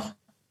all have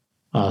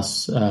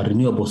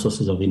renewable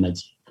sources of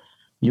energy.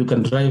 You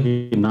can drive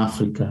in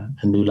Africa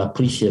and you'll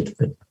appreciate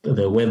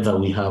the weather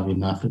we have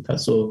in Africa.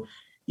 So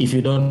if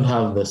you don't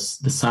have the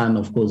sun,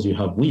 of course, you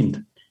have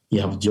wind,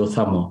 you have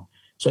geothermal.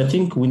 So I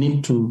think we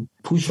need to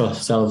push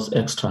ourselves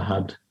extra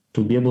hard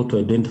to be able to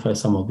identify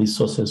some of these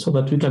sources so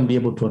that we can be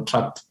able to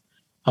attract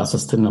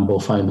sustainable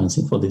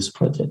financing for these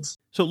projects.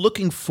 So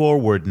looking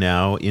forward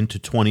now into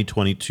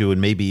 2022 and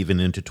maybe even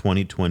into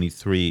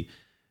 2023,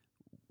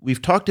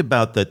 we've talked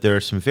about that there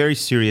are some very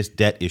serious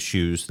debt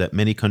issues that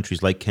many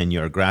countries like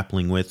Kenya are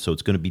grappling with. So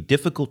it's going to be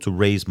difficult to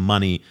raise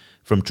money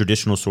from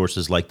traditional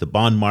sources like the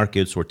bond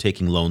markets or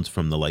taking loans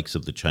from the likes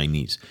of the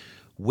Chinese.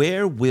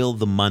 Where will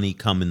the money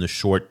come in the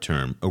short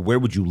term, or where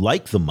would you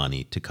like the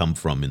money to come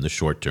from in the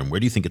short term? Where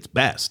do you think it's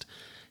best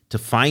to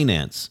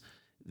finance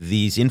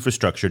these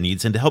infrastructure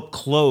needs and to help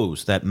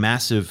close that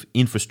massive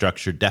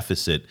infrastructure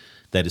deficit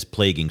that is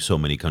plaguing so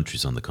many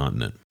countries on the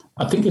continent?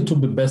 I think it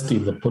would be best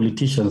if the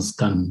politicians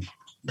can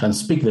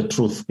speak the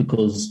truth,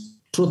 because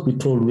truth be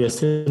told, we are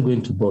still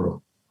going to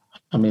borrow.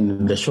 I mean,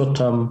 in the short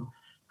term,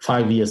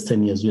 5 years,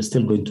 10 years, we are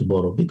still going to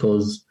borrow,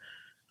 because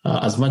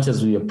as much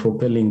as we are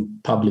propelling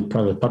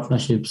public-private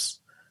partnerships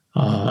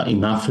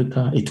in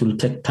Africa, it will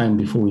take time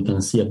before we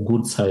can see a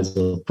good size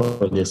of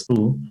projects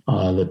through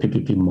the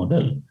PPP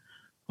model.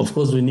 Of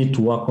course, we need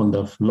to work on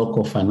the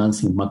local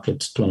financing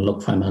market to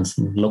unlock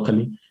financing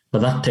locally,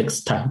 but that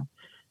takes time.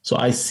 So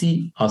I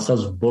see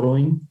ourselves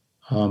borrowing.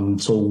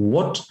 So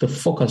what the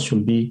focus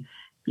should be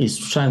is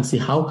to try and see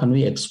how can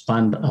we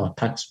expand our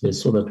tax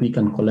base so that we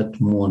can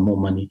collect more and more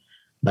money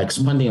by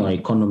expanding our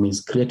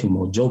economies, creating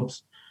more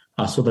jobs,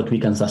 so that we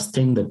can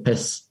sustain the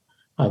pace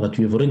that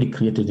we've already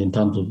created in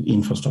terms of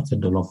infrastructure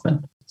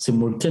development.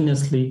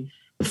 Simultaneously,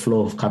 the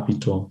flow of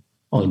capital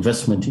or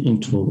investment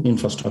into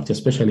infrastructure,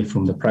 especially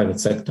from the private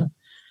sector.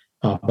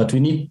 But we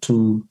need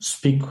to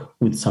speak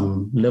with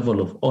some level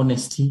of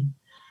honesty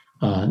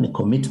and a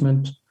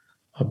commitment,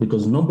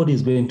 because nobody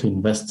is going to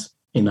invest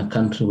in a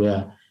country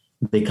where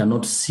they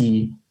cannot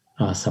see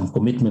some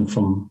commitment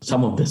from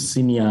some of the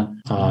senior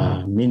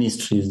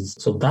ministries.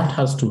 So that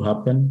has to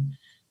happen.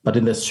 But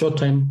in the short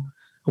time,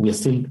 we are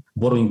still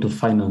borrowing to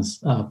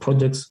finance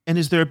projects. And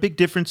is there a big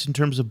difference in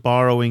terms of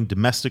borrowing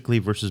domestically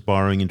versus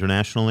borrowing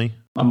internationally?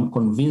 I'm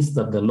convinced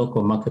that the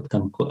local market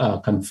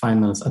can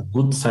finance a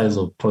good size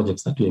of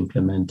projects that we're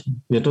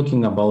implementing. We're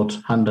talking about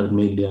 $100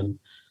 million,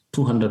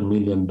 $200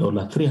 million,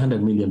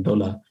 $300 million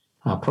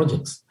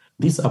projects.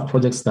 These are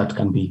projects that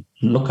can be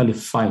locally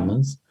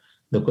financed.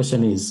 The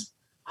question is,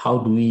 how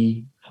do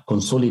we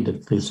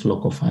consolidate this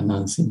local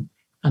financing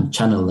and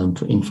channel them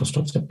to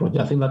infrastructure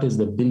projects? I think that is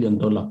the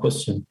billion-dollar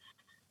question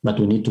that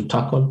we need to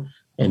tackle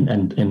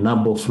and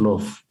enable flow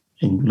of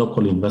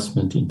local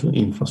investment into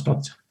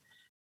infrastructure.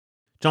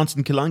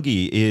 Johnson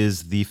Kilangi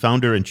is the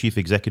founder and chief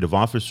executive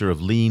officer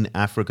of Lean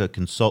Africa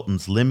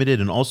Consultants Limited,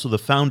 and also the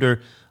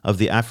founder of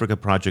the Africa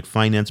Project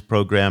Finance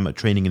Program, a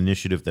training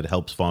initiative that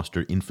helps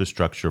foster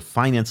infrastructure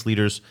finance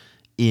leaders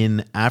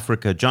in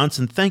Africa.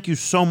 Johnson, thank you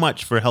so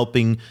much for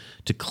helping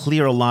to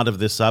clear a lot of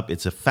this up.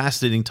 It's a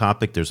fascinating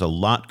topic. There's a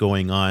lot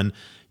going on.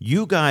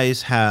 You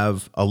guys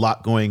have a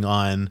lot going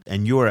on,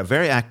 and you are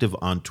very active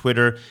on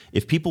Twitter.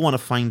 If people want to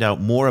find out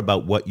more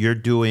about what you're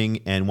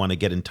doing and want to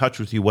get in touch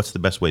with you, what's the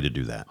best way to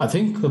do that? I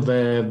think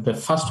the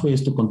first way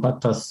is to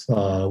contact us.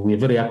 We are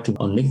very active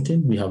on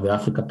LinkedIn. We have the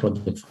Africa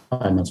Project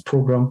Finance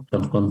Program. You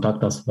can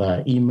contact us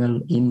via email,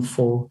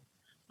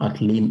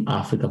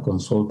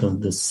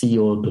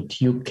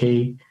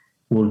 info@leanafricaconsultants.co.uk.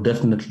 We'll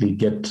definitely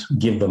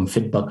give them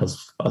feedback as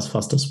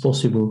fast as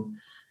possible.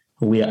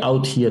 We are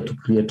out here to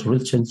create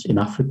real change in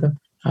Africa.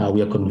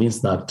 We are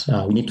convinced that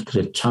we need to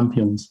create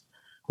champions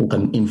who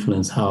can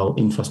influence how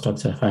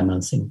infrastructure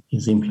financing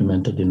is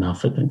implemented in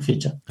Africa in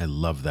future. I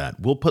love that.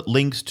 We'll put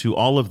links to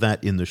all of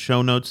that in the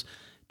show notes.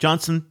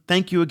 Johnson,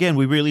 thank you again.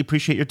 We really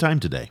appreciate your time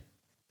today.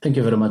 Thank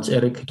you very much,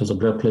 Eric. It was a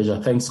great pleasure.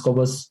 Thanks,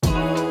 Cobus.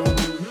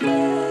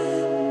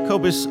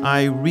 Cobus,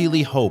 I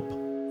really hope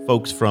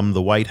folks from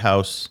the White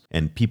House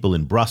and people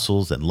in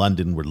Brussels and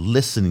London were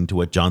listening to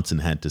what Johnson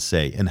had to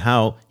say and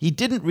how he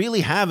didn't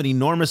really have an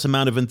enormous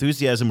amount of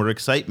enthusiasm or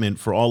excitement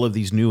for all of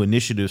these new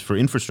initiatives for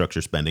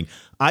infrastructure spending.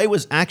 I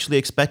was actually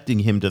expecting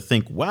him to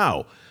think,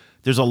 wow,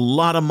 there's a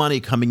lot of money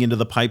coming into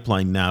the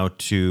pipeline now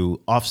to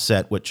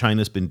offset what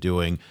China's been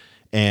doing,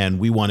 and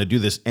we want to do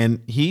this.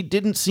 And he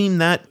didn't seem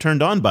that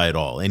turned on by it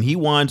all. And he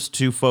wants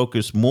to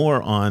focus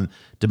more on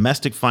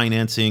domestic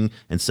financing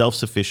and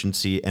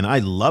self-sufficiency. And I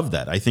love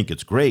that. I think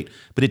it's great.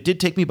 But it did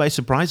take me by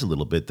surprise a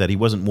little bit that he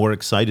wasn't more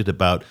excited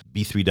about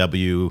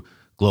B3W,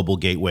 Global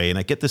Gateway. And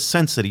I get the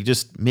sense that he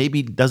just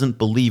maybe doesn't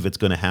believe it's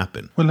going to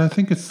happen. Well, I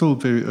think it's still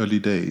very early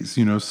days,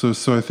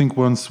 so I think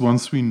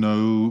once we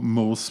know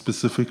more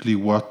specifically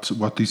what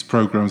these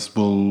programs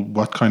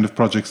what kind of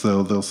projects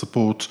they'll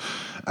support,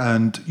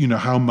 and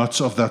how much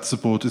of that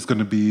support is going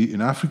to be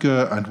in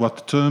Africa and what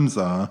the terms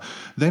are,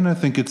 then I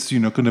think it's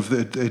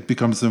it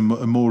becomes a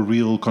more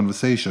real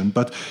conversation.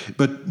 But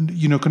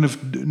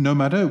no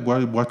matter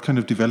what kind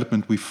of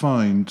development we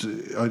find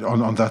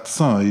on that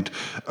side,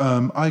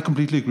 I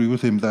completely agree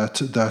with him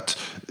that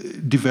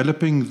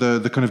developing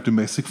the kind of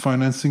domestic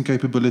financing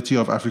capability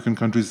of African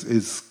countries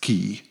is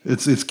key.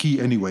 It's key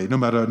anyway, no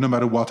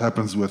matter what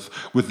happens with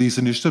these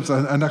initiatives,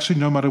 and actually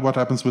no matter what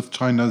happens with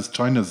China's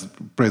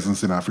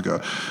presence in Africa.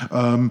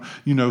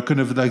 Kind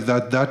of like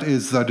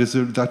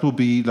that will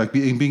be like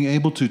being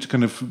able to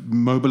kind of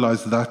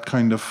mobilize that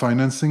kind of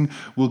financing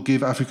will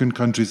give African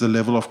countries a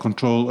level of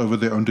control over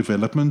their own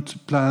development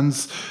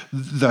plans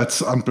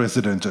that's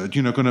unprecedented.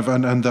 Kind of,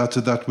 and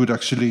that would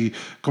actually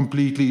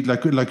completely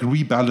like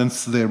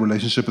rebalance their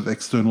relationship with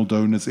external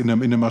donors in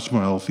a much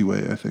more healthy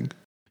way, I think.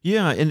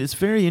 Yeah, and it's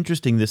very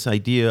interesting, this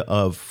idea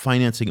of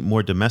financing it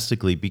more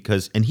domestically,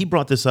 and he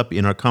brought this up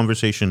in our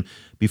conversation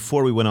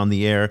before we went on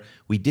the air.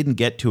 We didn't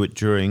get to it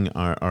during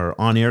our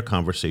on-air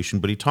conversation,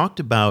 but he talked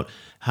about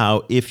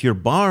how if you're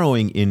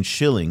borrowing in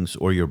shillings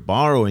or you're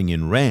borrowing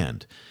in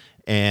rand,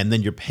 and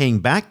then you're paying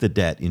back the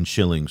debt in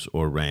shillings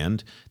or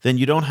rand, then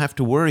you don't have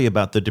to worry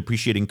about the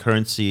depreciating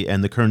currency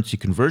and the currency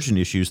conversion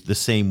issues the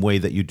same way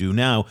that you do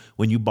now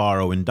when you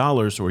borrow in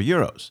dollars or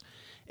euros.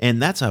 And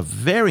that's a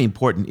very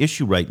important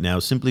issue right now,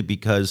 simply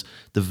because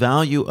the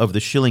value of the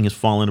shilling has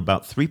fallen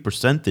about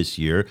 3% this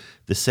year.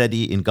 The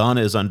cedi in Ghana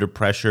is under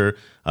pressure.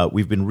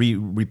 We've been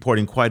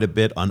reporting quite a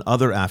bit on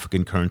other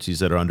African currencies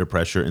that are under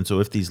pressure. And so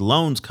if these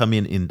loans come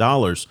in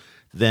dollars,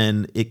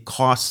 then it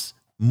costs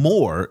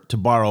more to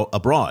borrow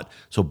abroad.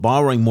 So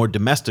borrowing more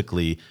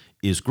domestically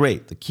is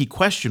great. The key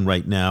question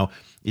right now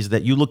is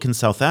that you look in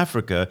South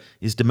Africa,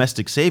 is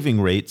domestic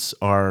saving rates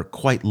are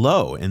quite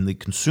low, and the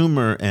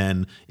consumer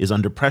is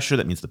under pressure.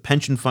 That means the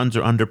pension funds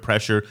are under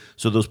pressure.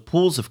 So those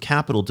pools of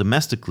capital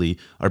domestically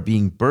are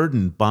being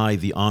burdened by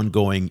the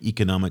ongoing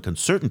economic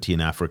uncertainty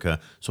in Africa.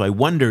 So I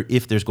wonder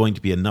if there's going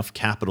to be enough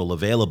capital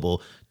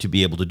available to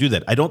be able to do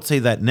that. I don't say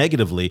that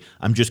negatively.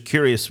 I'm just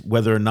curious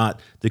whether or not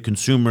the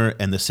consumer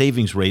and the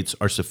savings rates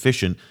are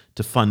sufficient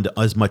to fund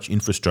as much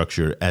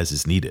infrastructure as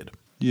is needed.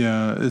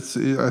 Yeah,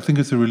 I think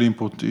it's a really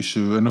important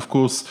issue. And of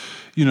course,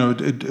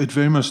 it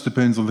very much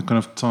depends on the kind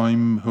of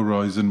time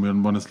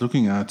horizon one is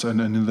looking at. And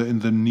in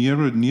the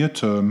near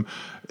term,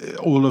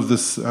 all of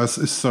this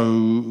is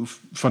so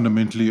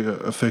fundamentally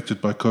affected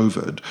by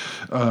COVID.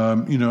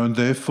 And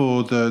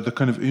therefore the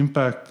kind of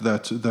impact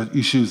that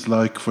issues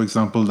like, for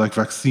example, like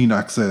vaccine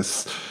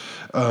access,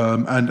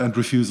 and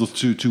refusals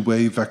to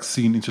waive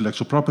vaccine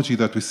intellectual property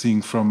that we're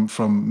seeing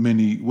from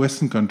many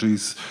Western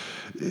countries,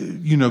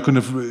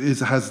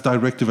 has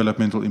direct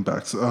developmental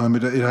impacts.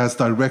 It has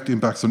direct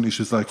impacts on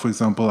issues like, for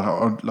example,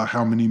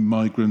 how many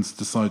migrants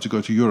decide to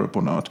go to Europe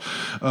or not.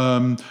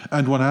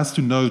 And one has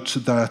to note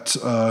that,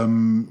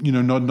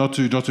 not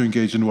to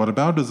engage in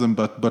whataboutism,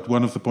 but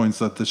one of the points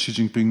that Xi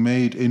Jinping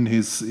made in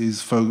his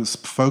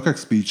FOCAC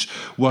speech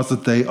was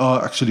that they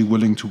are actually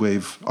willing to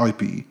waive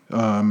IP.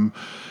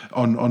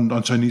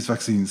 On Chinese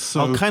vaccines. So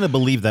I'll kind of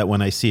believe that when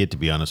I see it, to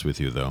be honest with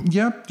you, though.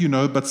 Yeah,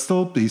 but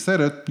still, he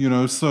said it.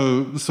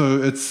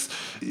 So it's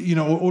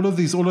all of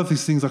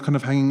these things are kind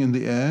of hanging in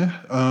the air.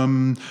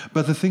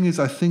 But the thing is,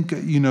 I think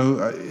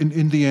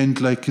in the end,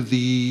 like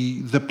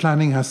the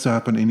planning has to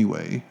happen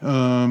anyway.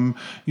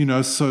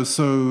 So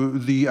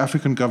the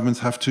African governments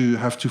have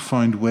to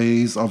find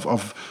ways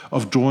of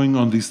drawing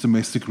on these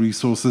domestic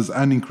resources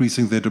and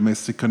increasing their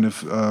domestic kind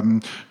of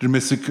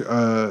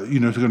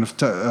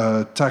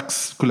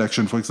tax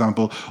collection, for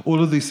example.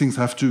 All of these things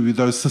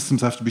those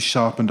systems have to be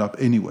sharpened up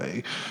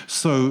anyway.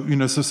 So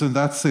so in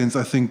that sense,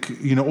 I think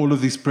all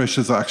of these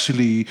pressures are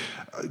actually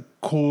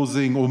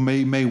causing or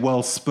may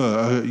well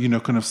spur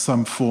kind of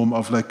some form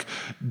of like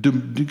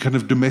kind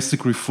of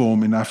domestic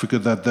reform in Africa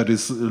that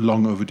is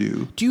long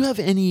overdue. Do you have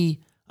any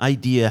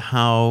idea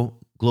how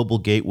Global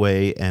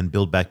Gateway and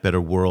Build Back Better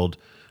World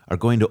are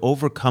going to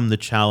overcome the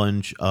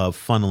challenge of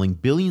funneling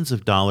billions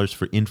of dollars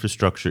for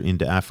infrastructure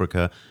into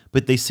Africa,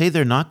 but they say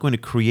they're not going to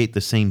create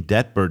the same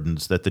debt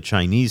burdens that the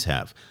Chinese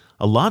have?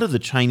 A lot of the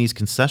Chinese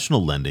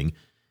concessional lending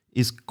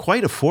is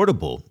quite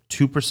affordable,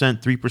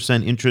 2%,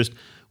 3% interest.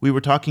 We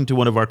were talking to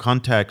one of our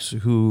contacts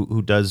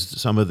who does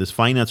some of this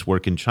finance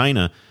work in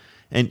China,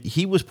 and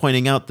he was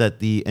pointing out that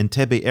the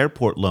Entebbe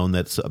airport loan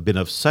that's been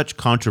of such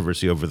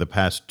controversy over the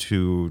past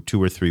two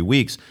or 3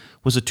 weeks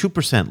was a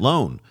 2%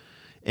 loan.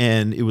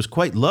 And it was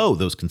quite low,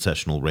 those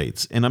concessional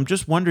rates. And I'm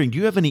just wondering, do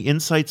you have any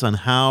insights on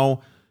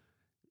how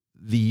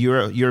the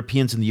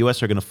Europeans and the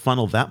U.S. are going to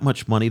funnel that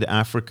much money to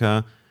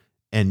Africa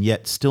and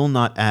yet still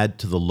not add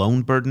to the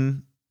loan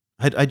burden?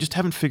 I just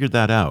haven't figured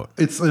that out.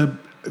 It's a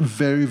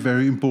very,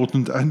 very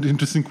important and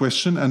interesting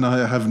question, and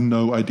I have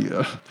no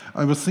idea.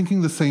 I was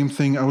thinking the same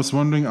thing. I was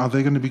wondering, are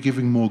they going to be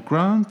giving more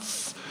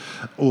grants?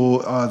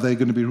 Or are they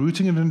going to be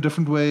routing it in a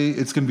different way?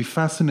 It's going to be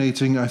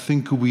fascinating. I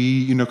think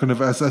we, kind of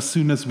as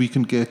soon as we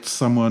can get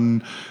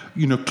someone,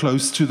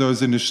 close to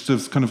those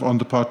initiatives kind of on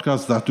the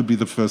podcast, that would be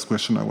the first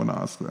question I want to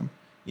ask them.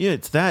 Yeah,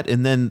 it's that.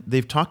 And then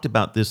they've talked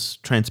about this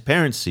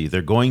transparency.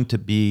 They're going to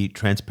be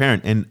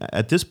transparent. And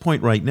at this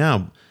point right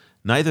now,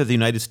 neither the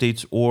United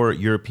States or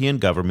European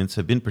governments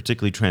have been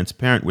particularly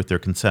transparent with their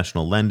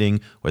concessional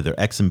lending or their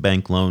Exim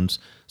Bank loans.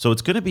 So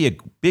it's going to be a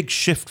big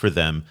shift for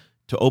them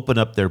to open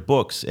up their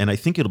books. And I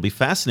think it'll be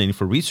fascinating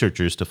for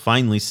researchers to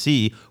finally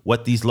see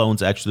what these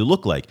loans actually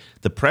look like.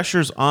 The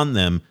pressure's on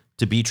them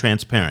to be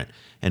transparent.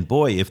 And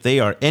boy, if they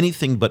are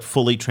anything but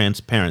fully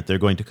transparent, they're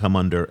going to come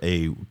under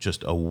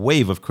just a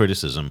wave of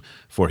criticism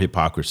for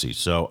hypocrisy.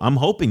 So I'm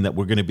hoping that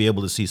we're going to be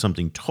able to see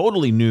something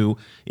totally new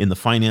in the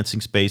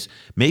financing space.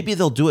 Maybe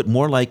they'll do it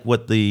more like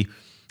what the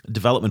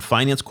Development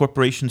Finance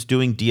Corporation's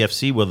doing,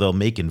 DFC, where they'll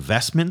make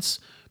investments.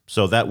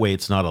 So that way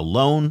it's not a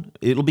loan.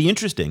 It'll be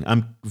interesting.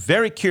 I'm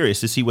very curious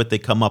to see what they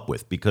come up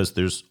with, because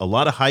there's a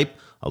lot of hype,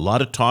 a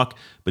lot of talk,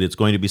 but it's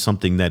going to be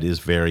something that is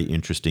very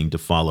interesting to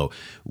follow.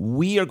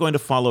 We are going to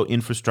follow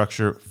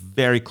infrastructure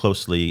very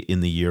closely in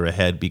the year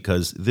ahead,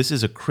 because this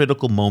is a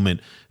critical moment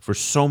for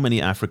so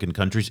many African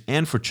countries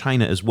and for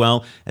China as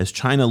well. As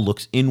China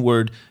looks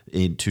inward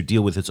to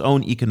deal with its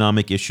own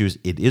economic issues,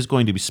 it is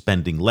going to be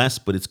spending less,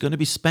 but it's going to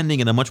be spending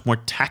in a much more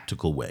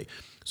tactical way.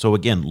 So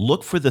again,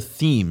 look for the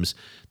themes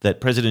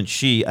that President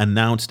Xi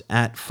announced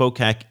at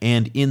FOCAC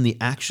and in the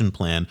action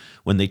plan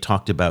when they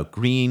talked about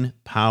green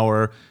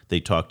power, they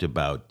talked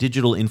about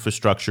digital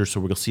infrastructure. So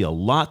we're going to see a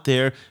lot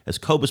there. As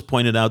Cobus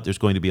pointed out, there's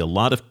going to be a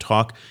lot of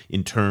talk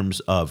in terms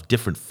of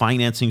different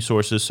financing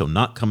sources, so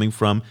not coming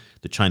from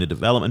the China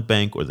Development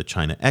Bank or the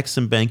China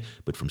Exim Bank,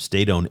 but from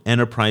state-owned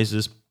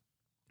enterprises,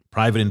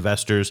 private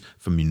investors,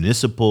 from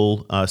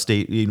municipal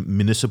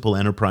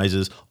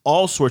enterprises,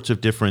 all sorts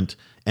of different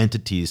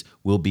entities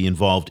will be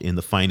involved in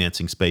the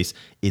financing space.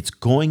 It's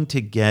going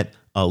to get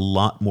a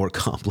lot more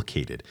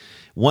complicated.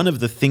 One of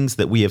the things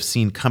that we have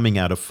seen coming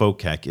out of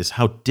FOCAC is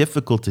how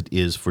difficult it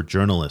is for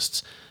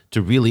journalists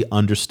to really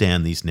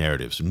understand these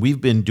narratives. And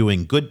we've been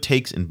doing good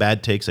takes and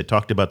bad takes. I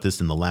talked about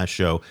this in the last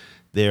show.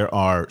 There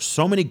are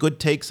so many good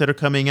takes that are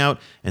coming out,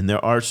 and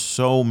there are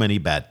so many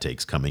bad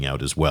takes coming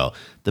out as well.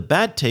 The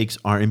bad takes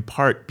are in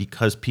part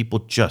because people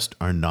just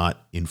are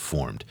not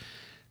informed.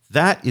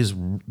 That is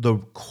the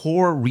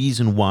core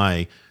reason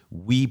why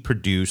we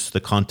produce the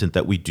content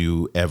that we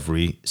do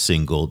every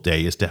single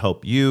day, is to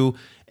help you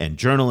and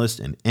journalists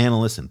and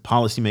analysts and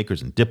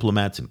policymakers and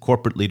diplomats and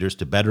corporate leaders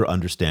to better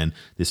understand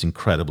this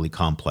incredibly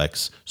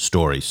complex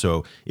story.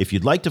 So if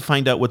you'd like to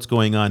find out what's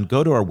going on,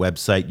 go to our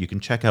website. You can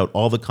check out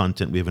all the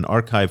content. We have an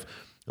archive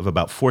of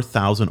about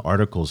 4,000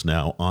 articles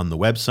now on the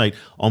website,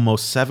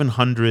 almost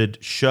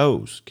 700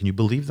 shows. Can you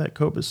believe that,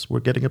 Cobus?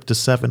 We're getting up to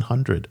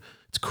 700.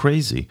 It's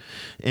crazy.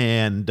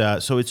 And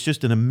so it's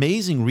just an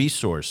amazing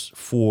resource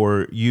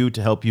for you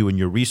to help you in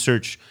your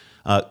research.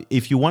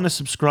 If you want to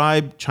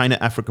subscribe,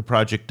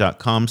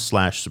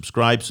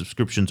 ChinaAfricaProject.com/subscribe.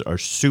 Subscriptions are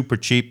super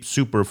cheap,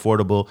 super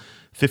affordable,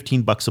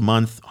 $15 a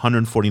month,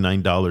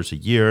 $149 a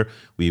year.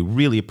 We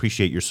really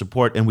appreciate your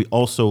support. And we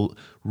also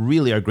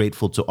really are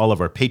grateful to all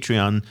of our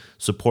Patreon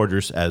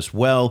supporters as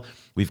well.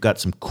 We've got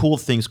some cool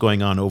things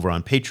going on over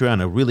on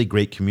Patreon, a really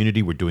great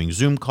community. We're doing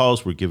Zoom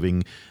calls. We're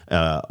giving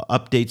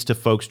updates to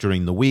folks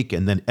during the week.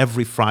 And then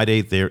every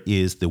Friday, there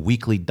is the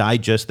weekly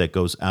digest that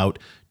goes out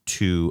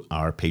to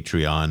our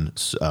Patreon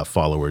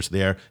followers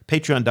there.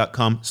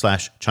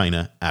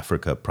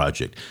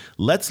 Patreon.com/ChinaAfricaProject.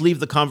 Let's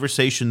leave the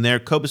conversation there.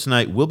 Cobus and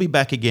I will be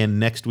back again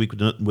next week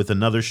with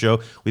another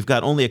show. We've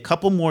got only a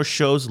couple more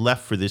shows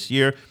left for this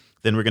year.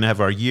 Then we're going to have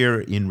our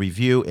year in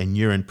review and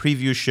year in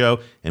preview show,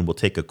 and we'll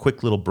take a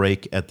quick little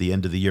break at the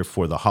end of the year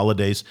for the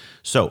holidays.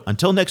 So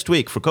until next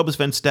week, for Cobus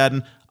Van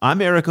Staden, I'm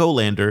Eric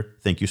Olander.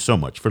 Thank you so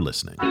much for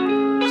listening.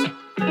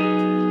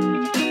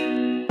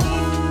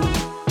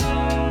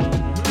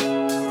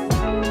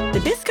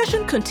 The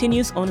discussion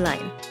continues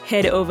online.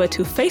 Head over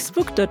to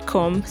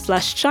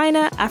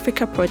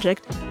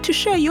facebook.com/ChinaAfricaProject to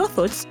share your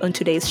thoughts on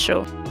today's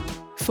show.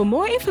 For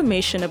more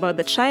information about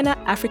the China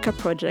Africa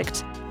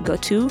Project, go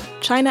to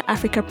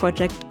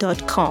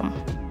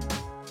ChinaAfricaProject.com.